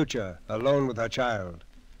faces the future, alone with her child.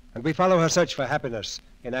 And we follow her search for happiness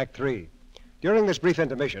in Act 3. During this brief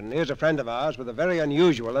intermission, here's a friend of ours with a very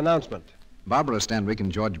unusual announcement. Barbara Stanwyck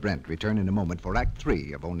and George Brent return in a moment for Act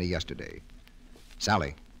 3 of Only Yesterday.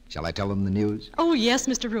 Sally, shall I tell them the news? Oh, yes,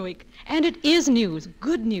 Mr. Ruick. And it is news.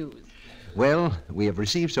 Good news. Well, we have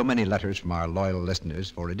received so many letters from our loyal listeners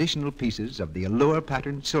for additional pieces of the Allure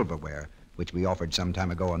patterned silverware, which we offered some time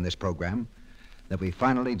ago on this program, that we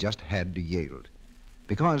finally just had to yield.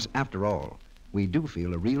 Because, after all, we do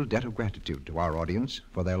feel a real debt of gratitude to our audience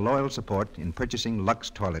for their loyal support in purchasing Lux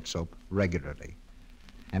toilet soap regularly.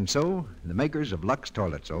 And so, the makers of Lux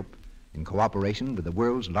toilet soap, in cooperation with the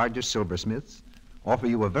world's largest silversmiths, offer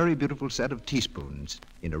you a very beautiful set of teaspoons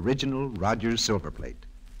in original Rogers silver plate,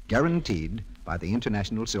 guaranteed by the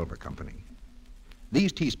International Silver Company.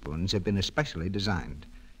 These teaspoons have been especially designed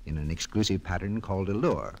in an exclusive pattern called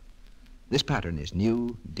Allure. This pattern is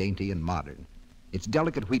new, dainty, and modern. Its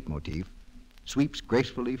delicate wheat motif sweeps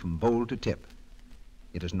gracefully from bowl to tip.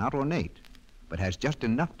 It is not ornate, but has just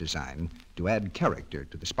enough design to add character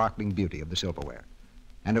to the sparkling beauty of the silverware.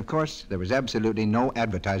 And of course, there is absolutely no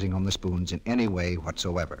advertising on the spoons in any way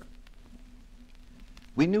whatsoever.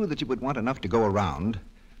 We knew that you would want enough to go around,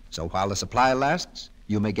 so while the supply lasts,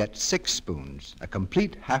 you may get 6 spoons, a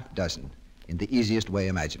complete half dozen, in the easiest way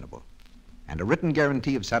imaginable. And a written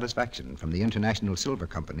guarantee of satisfaction from the International Silver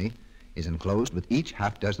Company is enclosed with each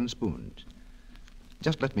half dozen spoons.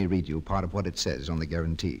 Just let me read you part of what it says on the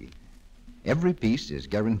guarantee. Every piece is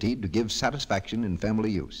guaranteed to give satisfaction in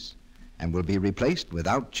family use and will be replaced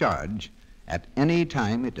without charge at any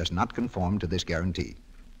time it does not conform to this guarantee.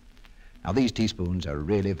 Now, these teaspoons are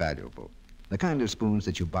really valuable, the kind of spoons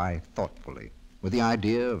that you buy thoughtfully, with the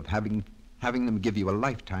idea of having them give you a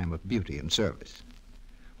lifetime of beauty and service.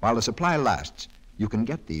 While the supply lasts, you can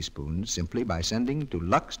get these spoons simply by sending to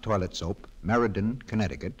Lux Toilet Soap, Meriden,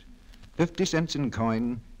 Connecticut, 50 cents in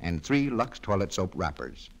coin and 3 Lux Toilet Soap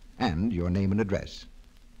wrappers, and your name and address.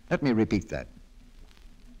 Let me repeat that.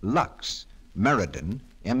 Lux, Meriden,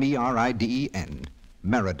 M-E-R-I-D-E-N,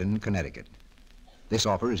 Meriden, Connecticut. This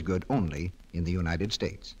offer is good only in the United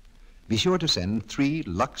States. Be sure to send 3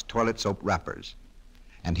 Lux Toilet Soap wrappers.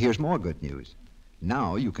 And here's more good news.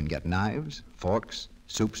 Now you can get knives, forks,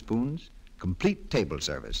 soup spoons, complete table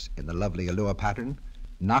service in the lovely Allure pattern,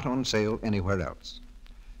 not on sale anywhere else.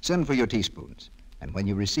 Send for your teaspoons, and when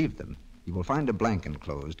you receive them, you will find a blank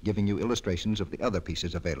enclosed giving you illustrations of the other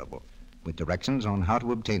pieces available, with directions on how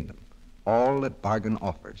to obtain them, all at bargain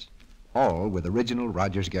offers, all with original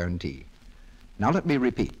Rogers guarantee. Now let me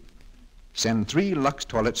repeat. Send 3 Lux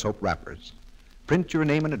Toilet Soap wrappers. Print your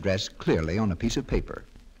name and address clearly on a piece of paper.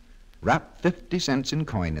 Wrap 50 cents in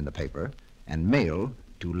coin in the paper and mail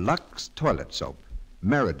to Lux Toilet Soap,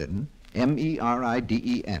 Meriden,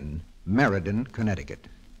 M-E-R-I-D-E-N, Meriden, Connecticut.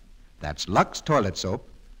 That's Lux Toilet Soap,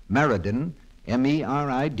 Meriden,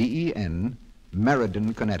 M-E-R-I-D-E-N,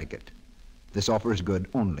 Meriden, Connecticut. This offer is good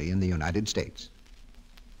only in the United States.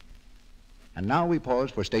 And now we pause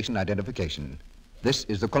for station identification. This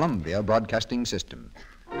is the Columbia Broadcasting System.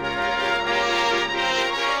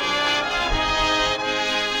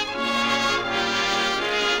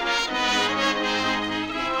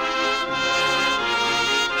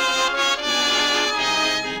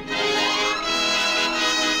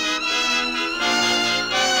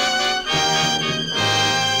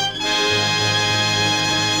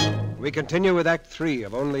 We continue with Act 3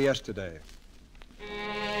 of Only Yesterday.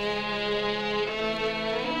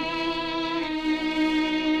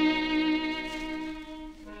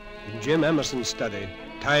 In Jim Emerson's study,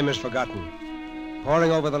 time is forgotten.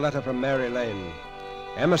 Poring over the letter from Mary Lane,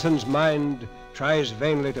 Emerson's mind tries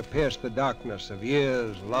vainly to pierce the darkness of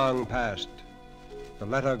years long past. The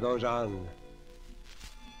letter goes on.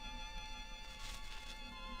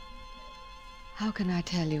 How can I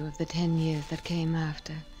tell you of the 10 years that came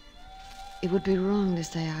after? It would be wrong to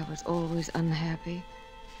say I was always unhappy,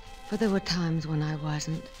 for there were times when I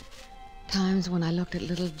wasn't. Times when I looked at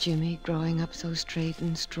little Jimmy growing up so straight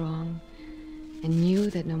and strong and knew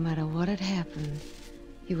that no matter what had happened,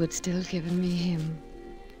 he would still given me him.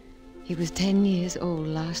 He was 10 years old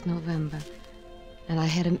last November, and I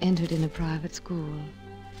had him entered in a private school.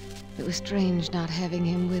 It was strange not having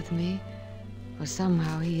him with me, for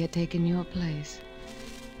somehow he had taken your place.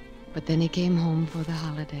 But then he came home for the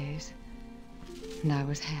holidays, and I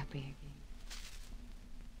was happy again.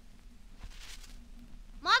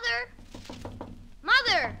 Mother!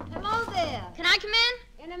 Mother! Hello there. Can I come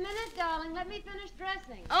in? In a minute, darling. Let me finish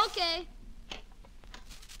dressing. Okay.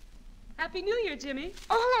 Happy New Year, Jimmy.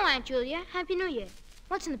 Oh, hello, Aunt Julia. Happy New Year.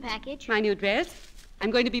 What's in the package? My new dress.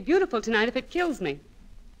 I'm going to be beautiful tonight if it kills me.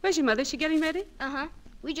 Where's your mother? She getting ready? Uh-huh.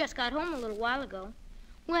 We just got home a little while ago.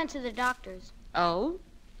 We went to the doctor's. Oh?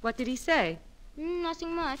 What did he say?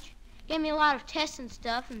 Nothing much. Gave me a lot of tests and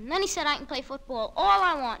stuff, and then he said I can play football all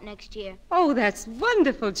I want next year. Oh, that's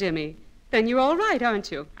wonderful, Jimmy. Then you're all right,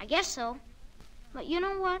 aren't you? I guess so. But you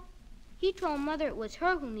know what? He told Mother it was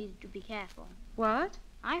her who needed to be careful. What?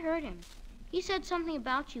 I heard him. He said something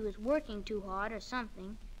about she was working too hard or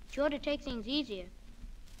something. She ought to take things easier.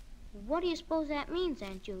 What do you suppose that means,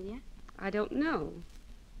 Aunt Julia? I don't know.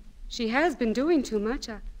 She has been doing too much.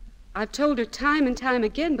 I've told her time and time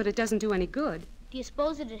again, but it doesn't do any good. Do you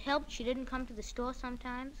suppose it helped she didn't come to the store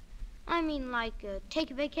sometimes? I mean, like,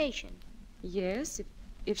 take a vacation. Yes,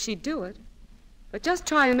 if she'd do it. But just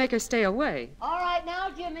try and make her stay away. All right now,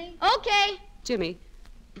 Jimmy. Okay. Jimmy,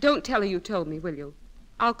 don't tell her you told me, will you?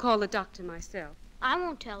 I'll call the doctor myself. I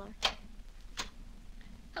won't tell her.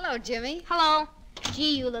 Hello, Jimmy. Hello.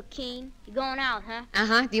 Gee, you look keen. You going out, huh?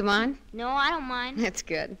 Uh-huh. Do you mind? No, I don't mind. That's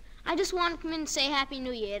good. I just wanted to come in and say Happy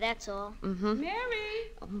New Year, that's all. Mm-hmm.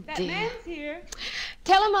 Mary, Oh, that dear. man's here.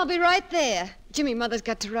 Tell him I'll be right there. Jimmy, Mother's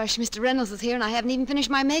got to rush. Mr. Reynolds is here, and I haven't even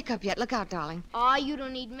finished my makeup yet. Look out, darling. Oh, you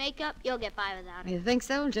don't need makeup. You'll get by without it. You think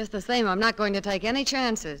so? Just the same, I'm not going to take any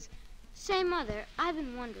chances. Say, Mother, I've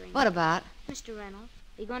been wondering. What about? Mr. Reynolds,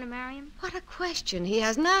 are you going to marry him? What a question. He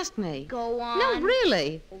hasn't asked me. Go on. No,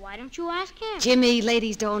 really. Well, why don't you ask him? Jimmy,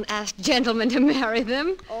 ladies don't ask gentlemen to marry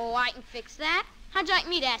them. Oh, I can fix that. How'd you like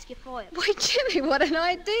me to ask you for it? Why, Jimmy, what an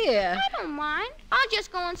idea. I don't mind. I'll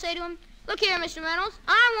just go and say to him, look here, Mr. Reynolds,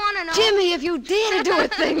 I want to know... Jimmy, if you dare to do a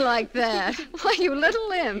thing like that. Why, you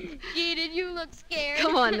little imp. Gee, did you look scared?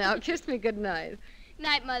 Come on now, kiss me goodnight.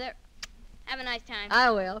 Night, Mother. Have a nice time.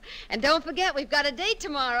 I will. And don't forget, we've got a date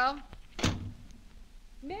tomorrow.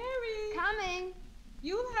 Mary. Coming.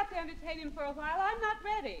 You'll have to entertain him for a while. I'm not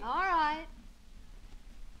ready. All right.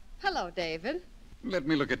 Hello, David. Let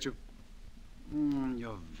me look at you.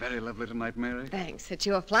 You're very lovely tonight, Mary. Thanks. It's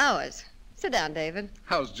your flowers. Sit down, David.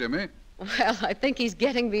 How's Jimmy? Well, I think he's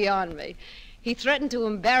getting beyond me. He threatened to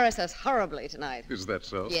embarrass us horribly tonight. Is that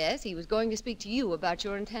so? Yes, he was going to speak to you about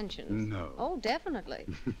your intentions. No. Oh, definitely.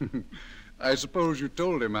 I suppose you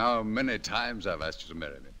told him how many times I've asked you to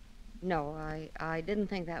marry me. No, I didn't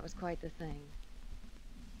think that was quite the thing.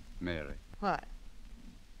 Mary, What?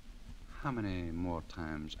 how many more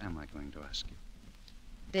times am I going to ask you?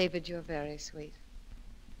 David, you're very sweet.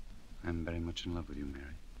 I'm very much in love with you,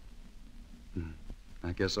 Mary.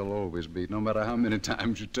 I guess I'll always be, no matter how many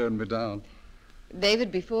times you turn me down.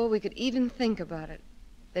 David, before we could even think about it,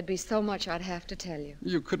 there'd be so much I'd have to tell you.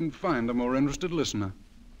 You couldn't find a more interested listener.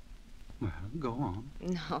 Well, go on.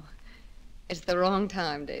 No, it's the wrong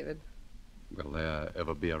time, David. Will there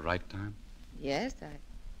ever be a right time? Yes,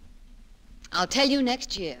 I'll tell you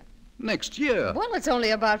next year. Next year? Well, it's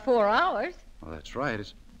only about 4 hours. Well, that's right.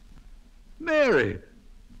 It's... Mary,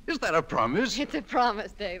 is that a promise? It's a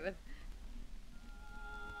promise, David.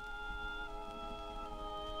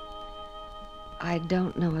 I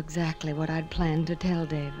don't know exactly what I'd planned to tell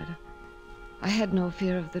David. I had no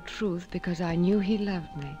fear of the truth because I knew he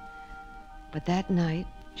loved me. But that night,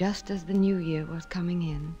 just as the new year was coming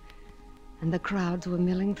in, and the crowds were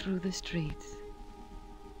milling through the streets,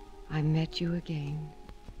 I met you again.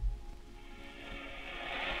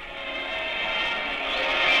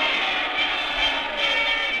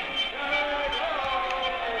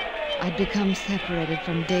 I'd become separated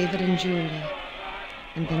from David and Julia.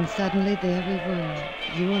 And then suddenly there we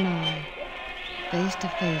were, you and I, face to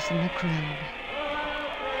face in the crowd.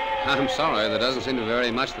 I'm sorry, there doesn't seem to be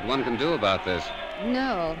very much that one can do about this.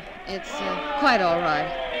 No, it's quite all right.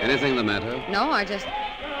 Anything the matter? No,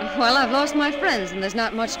 well, I've lost my friends, and there's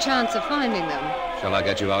not much chance of finding them. Shall I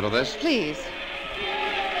get you out of this? Please.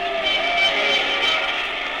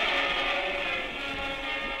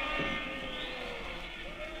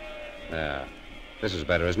 There. This is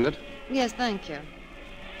better, isn't it? Yes, thank you.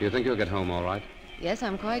 Do you think you'll get home all right? Yes,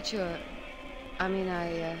 I'm quite sure.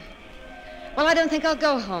 Well, I don't think I'll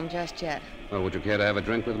go home just yet. Well, would you care to have a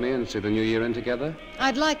drink with me and see the new year in together?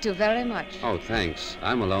 I'd like to very much. Oh, thanks.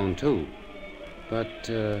 I'm alone, too. But,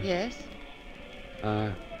 Yes?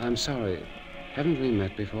 I'm sorry. Haven't we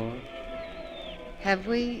met before? Have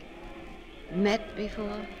we met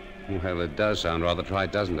before? Well, it does sound rather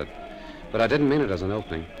trite, doesn't it? But I didn't mean it as an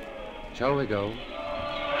opening. Shall we go?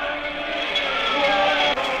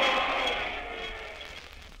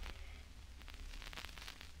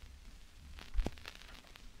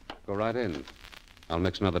 Go right in. I'll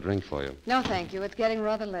mix another drink for you. No, thank you. It's getting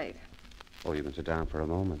rather late. Oh, you can sit down for a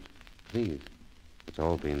moment. Please. It's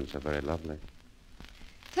all been so very lovely.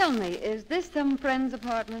 Tell me, is this some friend's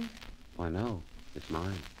apartment? Why, no. It's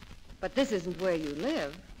mine. But this isn't where you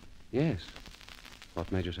live. Yes.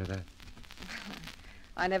 What made you say that?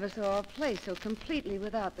 I never saw a place so completely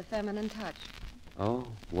without the feminine touch. Oh,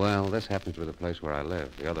 well, this happens to be the place where I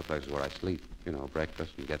live. The other place is where I sleep. You know,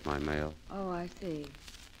 breakfast and get my mail. Oh, I see.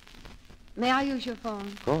 May I use your phone?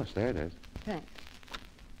 Of course, there it is. Thanks.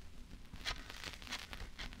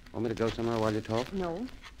 Want me to go somewhere while you talk? No.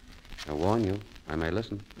 I warn you, I may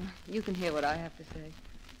listen. You can hear what I have to say.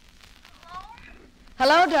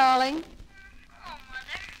 Hello, darling. Oh,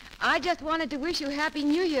 Mother. I just wanted to wish you Happy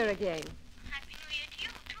New Year again. Happy New Year to you,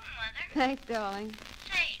 too, Mother. Thanks, darling.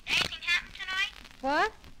 Say, did anything happen tonight?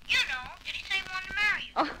 What? You know, did he say he wanted to marry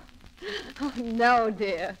you? Oh, no,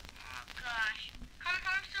 dear. Oh, gosh. Coming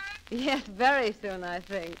home soon? Yes, very soon, I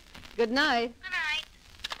think. Good night. Good night.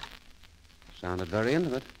 Sounded very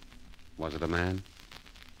intimate. Was it a man?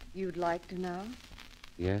 You'd like to know?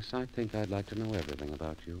 Yes, I think I'd like to know everything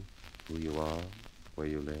about you. Who you are, where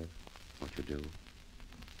you live, what you do.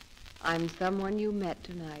 I'm someone you met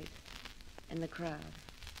tonight in the crowd.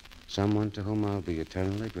 Someone to whom I'll be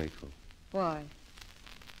eternally grateful. Why?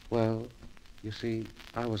 Well, you see,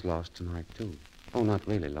 I was lost tonight, too. Oh, not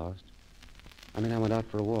really lost. I mean, I went out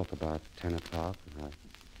for a walk about 10 o'clock, and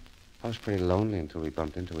I was pretty lonely until we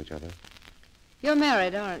bumped into each other. You're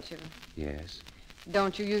married, aren't you? Yes.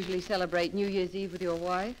 Don't you usually celebrate New Year's Eve with your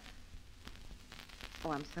wife?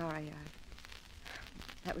 Oh, I'm sorry.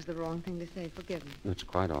 That was the wrong thing to say. Forgive me. It's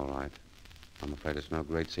quite all right. I'm afraid it's no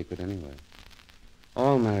great secret anyway.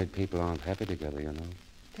 All married people aren't happy together, you know.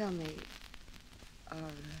 Tell me,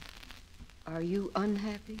 are you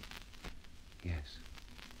unhappy? Yes.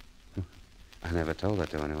 I never told that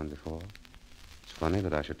to anyone before. It's funny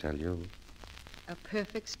that I should tell you. A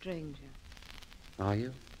perfect stranger. Are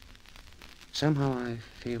you? Somehow I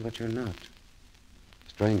feel that you're not. A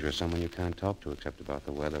stranger is someone you can't talk to except about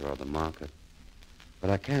the weather or the market. But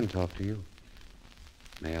I can talk to you.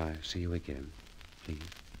 May I see you again, please?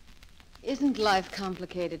 Isn't life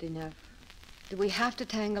complicated enough? Do we have to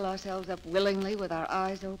tangle ourselves up willingly with our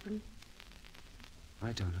eyes open?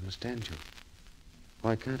 I don't understand you.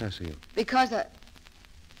 Why can't I see you? Because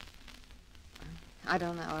I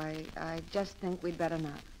don't know. I just think we'd better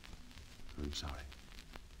not. I'm sorry.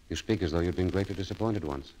 You speak as though you'd been greatly disappointed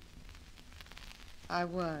once. I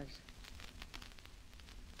was.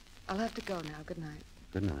 I'll have to go now. Good night.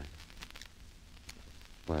 Good night.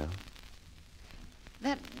 Well?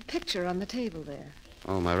 That picture on the table there.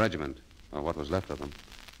 Oh, my regiment. Or what was left of them.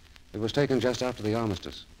 It was taken just after the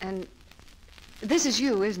armistice. And this is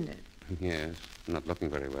you, isn't it? Yes. Not looking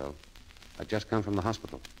very well. I'd just come from the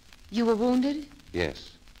hospital. You were wounded?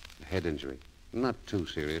 Yes. A head injury. Not too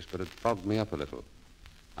serious, but it fogged me up a little.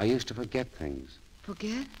 I used to forget things.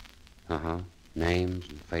 Forget? Uh-huh. Names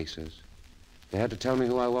and faces. They had to tell me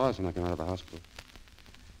who I was when I came out of the hospital.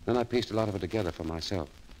 Then I pieced a lot of it together for myself.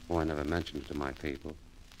 Oh, I never mentioned it to my people.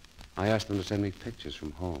 I asked them to send me pictures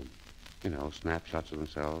from home. You know, snapshots of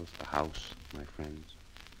themselves, the house, my friends.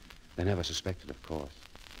 They never suspected, of course.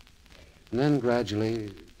 And then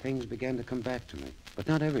gradually, things began to come back to me. But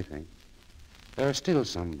not everything. There are still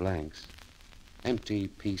some blanks. Empty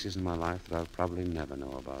pieces in my life that I'll probably never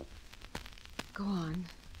know about. Go on.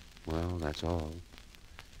 Well, that's all.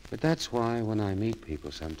 But that's why when I meet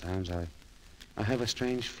people sometimes, I have a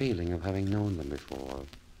strange feeling of having known them before. Of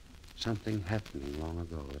something happening long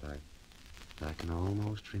ago that I can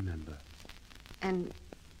almost remember. And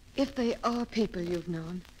if they are people you've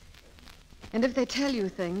known, and if they tell you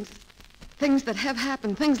things that have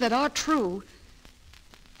happened, things that are true,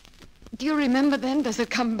 do you remember then? Does it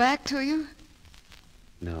come back to you?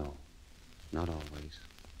 No, not always.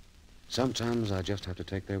 Sometimes I just have to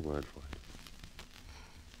take their word for it.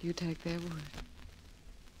 You take their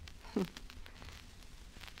word.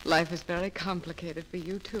 Life is very complicated for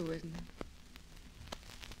you, too, isn't it?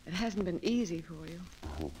 It hasn't been easy for you.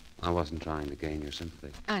 Oh, I wasn't trying to gain your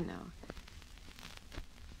sympathy. I know.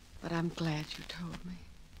 But I'm glad you told me.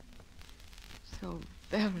 So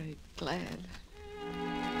very glad.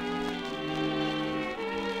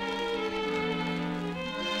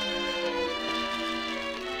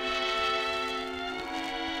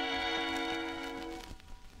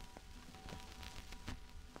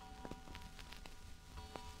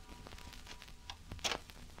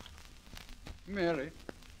 Mary.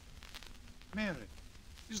 Mary,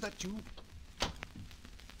 is that you?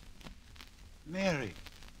 Mary.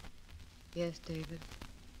 Yes, David.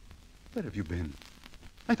 Where have you been?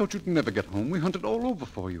 I thought you'd never get home. We hunted all over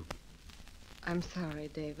for you. I'm sorry,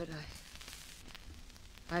 David.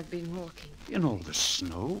 I've been walking. In all this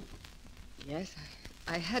snow? Yes,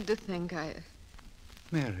 I had to think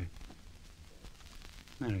Mary.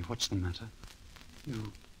 Mary, what's the matter?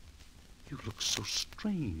 You look so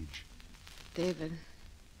strange. David.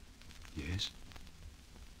 Yes?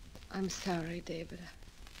 I'm sorry, David.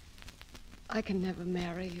 I can never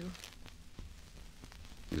marry you.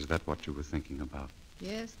 Is that what you were thinking about?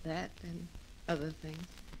 Yes, that and other things.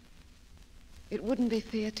 It wouldn't be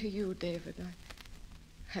fair to you, David.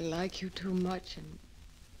 I like you too much and,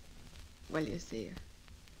 well, you see,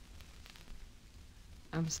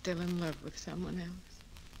 I'm still in love with someone else.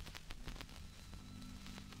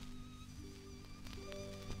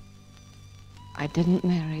 I didn't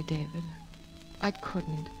marry David. I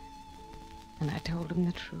couldn't. And I told him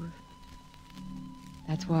the truth.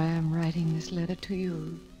 That's why I'm writing this letter to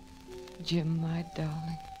you, Jim, my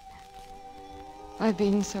darling. I've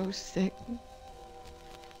been so sick,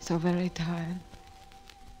 so very tired.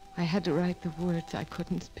 I had to write the words I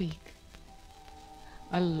couldn't speak.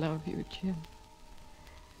 I love you, Jim.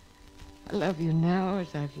 I love you now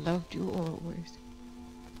as I've loved you always.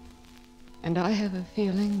 And I have a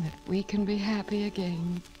feeling that we can be happy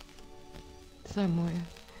again, somewhere.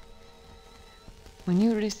 When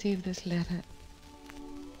you receive this letter,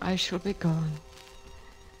 I shall be gone.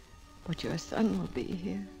 But your son will be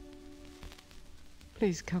here.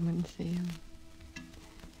 Please come and see him.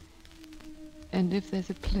 And if there's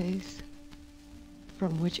a place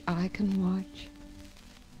from which I can watch,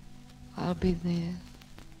 I'll be there.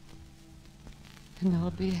 And I'll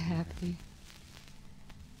be happy.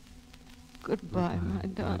 Goodbye, my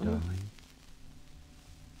darling.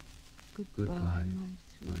 Goodbye,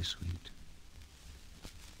 my sweet.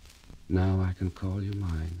 Now I can call you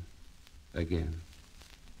mine again.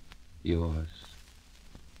 Yours,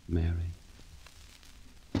 Mary.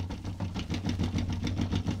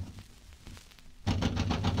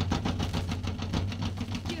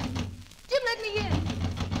 Jim, let me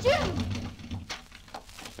in. Jim!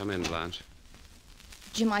 Come in, Blanche.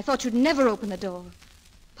 Jim, I thought you'd never open the door.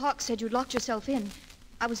 Park said you'd locked yourself in.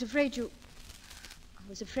 I was afraid.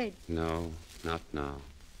 No, not now.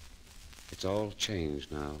 It's all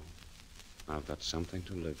changed now. I've got something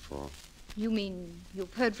to live for. You mean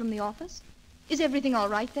you've heard from the office? Is everything all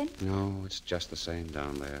right then? No, it's just the same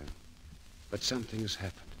down there. But something has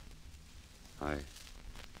happened.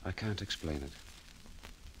 I can't explain it.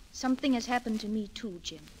 Something has happened to me too,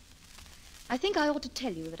 Jim. I think I ought to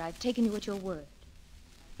tell you that I've taken you at your word.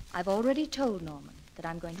 I've already told Norman that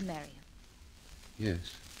I'm going to marry him.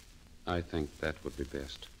 Yes, I think that would be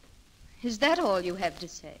best. Is that all you have to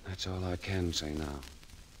say? That's all I can say now.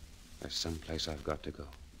 There's some place I've got to go.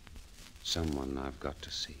 Someone I've got to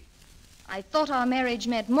see. I thought our marriage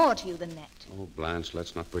meant more to you than that. Oh, Blanche,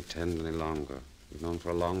 let's not pretend any longer. We've known for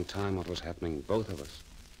a long time what was happening, both of us.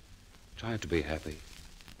 Try to be happy.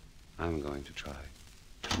 I'm going to try.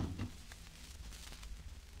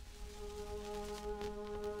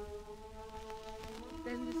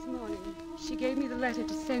 Then this morning, she gave me the letter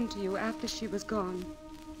to send to you after she was gone.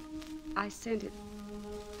 I sent it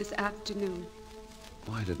this afternoon.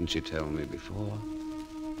 Why didn't she tell me before?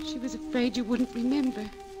 She was afraid you wouldn't remember.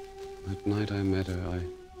 That night I met her,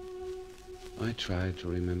 I tried to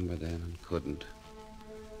remember then and couldn't.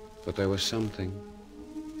 But there was something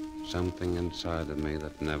inside of me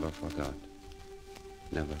that never forgot,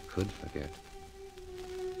 never could forget.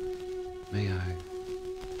 May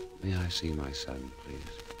I see my son,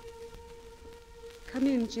 please? Come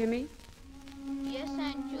in, Jimmy. Yes,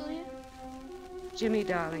 Aunt Julia? Jimmy,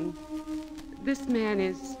 darling, this man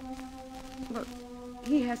is, well,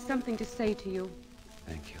 he has something to say to you.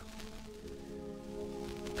 Thank you.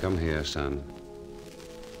 Come here, son.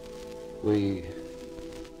 We've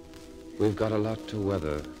got a lot to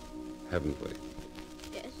weather, haven't we?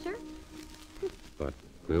 Yes, sir. But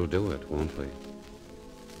we'll do it, won't we?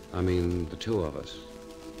 I mean, the two of us,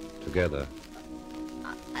 together.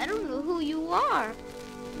 I don't know who you are.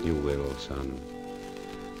 You will, son.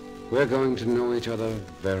 We're going to know each other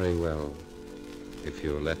very well, if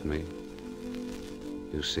you'll let me.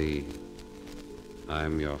 You see,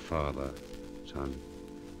 I'm your father, son.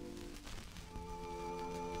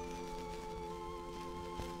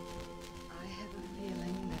 I have a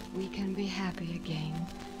feeling that we can be happy again,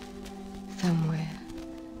 somewhere.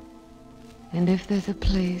 And if there's a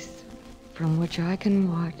place from which I can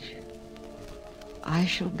watch, I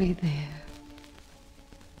shall be there.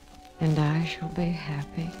 and I shall be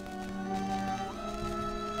happy.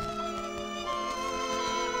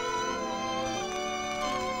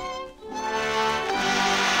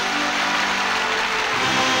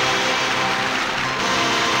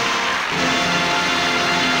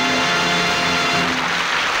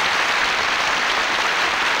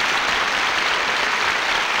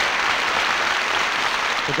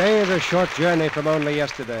 Today is a short journey from only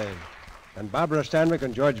yesterday, and Barbara Stanwyck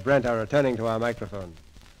and George Brent are returning to our microphone.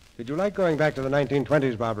 Did you like going back to the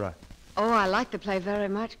 1920s, Barbara? Oh, I like the play very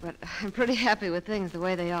much, but I'm pretty happy with things the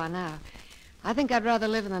way they are now. I think I'd rather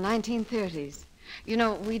live in the 1930s. You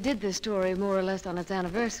know, we did this story more or less on its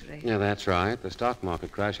anniversary. Yeah, that's right. The stock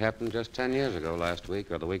market crash happened just 10 years ago last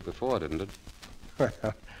week, or the week before, didn't it?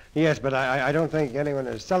 Well, yes, but I don't think anyone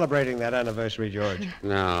is celebrating that anniversary, George.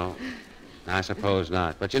 No, I suppose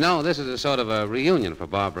not. But you know, this is a sort of a reunion for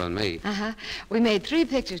Barbara and me. Uh-huh. We made 3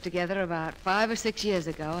 pictures together about 5 or 6 years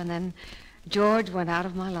ago, and then George went out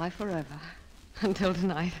of my life forever. Until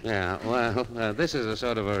tonight. Yeah, well, this is a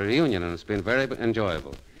sort of a reunion, and it's been very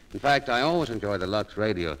enjoyable. In fact, I always enjoy the Lux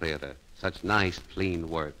Radio Theater. Such nice, clean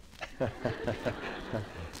work.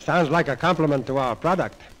 Sounds like a compliment to our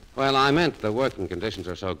product. Well, I meant the working conditions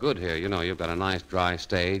are so good here. You know, you've got a nice dry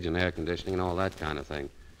stage and air conditioning and all that kind of thing.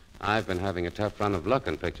 I've been having a tough run of luck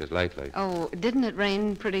in pictures lately. Oh, didn't it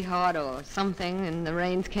rain pretty hard or something, and the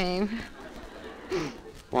rains came?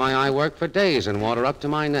 Why, I worked for days in water up to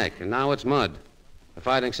my neck, and now it's mud. The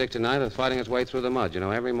Fighting 69 is fighting its way through the mud. You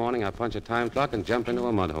know, every morning I punch a time clock and jump into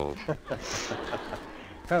a mud hole.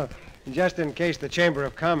 Well, just in case the Chamber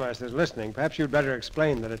of Commerce is listening, perhaps you'd better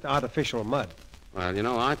explain that it's artificial mud. Well, you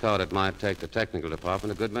know, I thought it might take the technical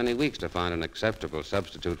department a good many weeks to find an acceptable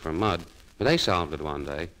substitute for mud, but they solved it one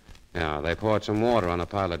day. Yeah, they poured some water on a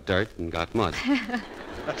pile of dirt and got mud.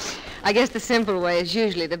 I guess the simple way is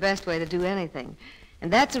usually the best way to do anything.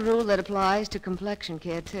 And that's a rule that applies to complexion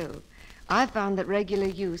care, too. I've found that regular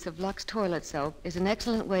use of Lux toilet soap is an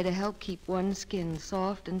excellent way to help keep one's skin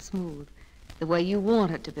soft and smooth, the way you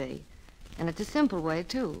want it to be. And it's a simple way,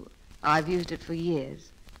 too. I've used it for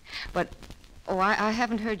years. But, I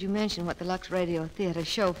haven't heard you mention what the Lux Radio Theater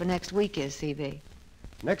show for next week is, C.B.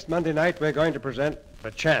 Next Monday night, we're going to present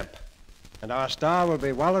The Champ, and our star will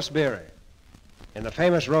be Wallace Beery. In the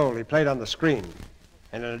famous role he played on the screen.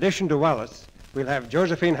 And in addition to Wallace, we'll have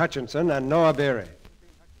Josephine Hutchinson and Noah Beery.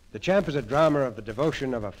 The Champ is a drama of the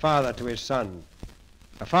devotion of a father to his son,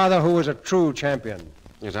 a father who was a true champion.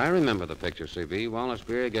 Yes, I remember the picture, C.B. Wallace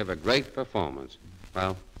Beery gave a great performance.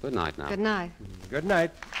 Well, good night now. Good night. Good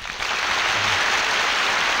night.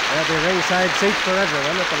 There'll be ringside seats for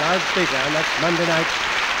everyone at the loudspeaker next Monday night.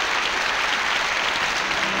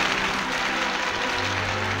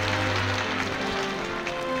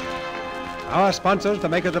 Our sponsors, the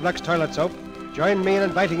makers of Lux Toilet Soap, join me in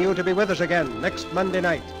inviting you to be with us again next Monday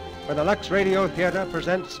night when the Lux Radio Theater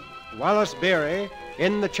presents Wallace Beery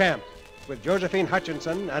in The Champ with Josephine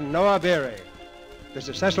Hutchinson and Noah Beery. This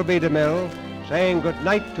is Cecil B. DeMille saying good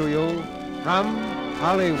night to you from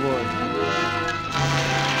Hollywood.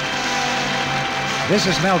 This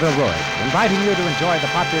is Melville Roy, inviting you to enjoy the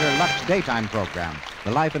popular Lux daytime program,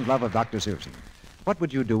 The Life and Love of Dr. Susan. What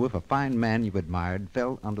would you do if a fine man you admired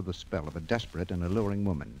fell under the spell of a desperate and alluring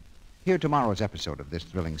woman? Hear tomorrow's episode of this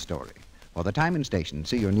thrilling story. For the time and station,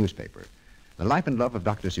 see your newspaper. The Life and Love of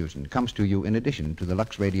Dr. Susan comes to you in addition to the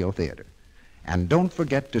Lux Radio Theater. And don't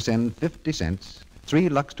forget to send 50 cents, 3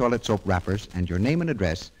 Lux Toilet Soap wrappers, and your name and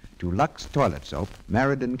address to Lux Toilet Soap,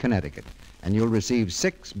 Meriden, Connecticut. And you'll receive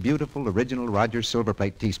 6 beautiful original Rogers silver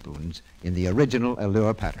plate teaspoons in the original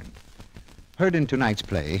Allure pattern. Heard in tonight's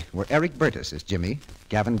play were Eric Burtis as Jimmy,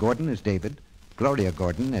 Gavin Gordon as David, Gloria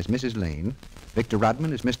Gordon as Mrs. Lane, Victor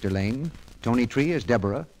Rodman as Mr. Lane, Tony Tree as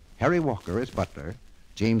Deborah, Harry Walker as Butler,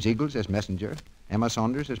 James Eagles as Messenger, Emma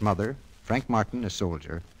Saunders as Mother, Frank Martin as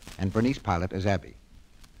Soldier, and Bernice Pilot as Abby.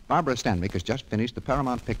 Barbara Stanwyck has just finished the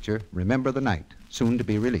Paramount picture Remember the Night, soon to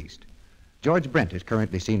be released. George Brent is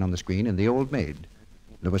currently seen on the screen in The Old Maid.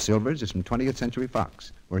 Louis Silvers is from 20th Century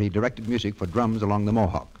Fox, where he directed music for Drums Along the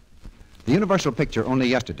Mohawk. The Universal picture Only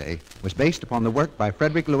Yesterday was based upon the work by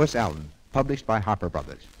Frederick Lewis Allen, published by Harper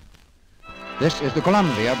Brothers. This is the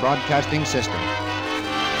Columbia Broadcasting System.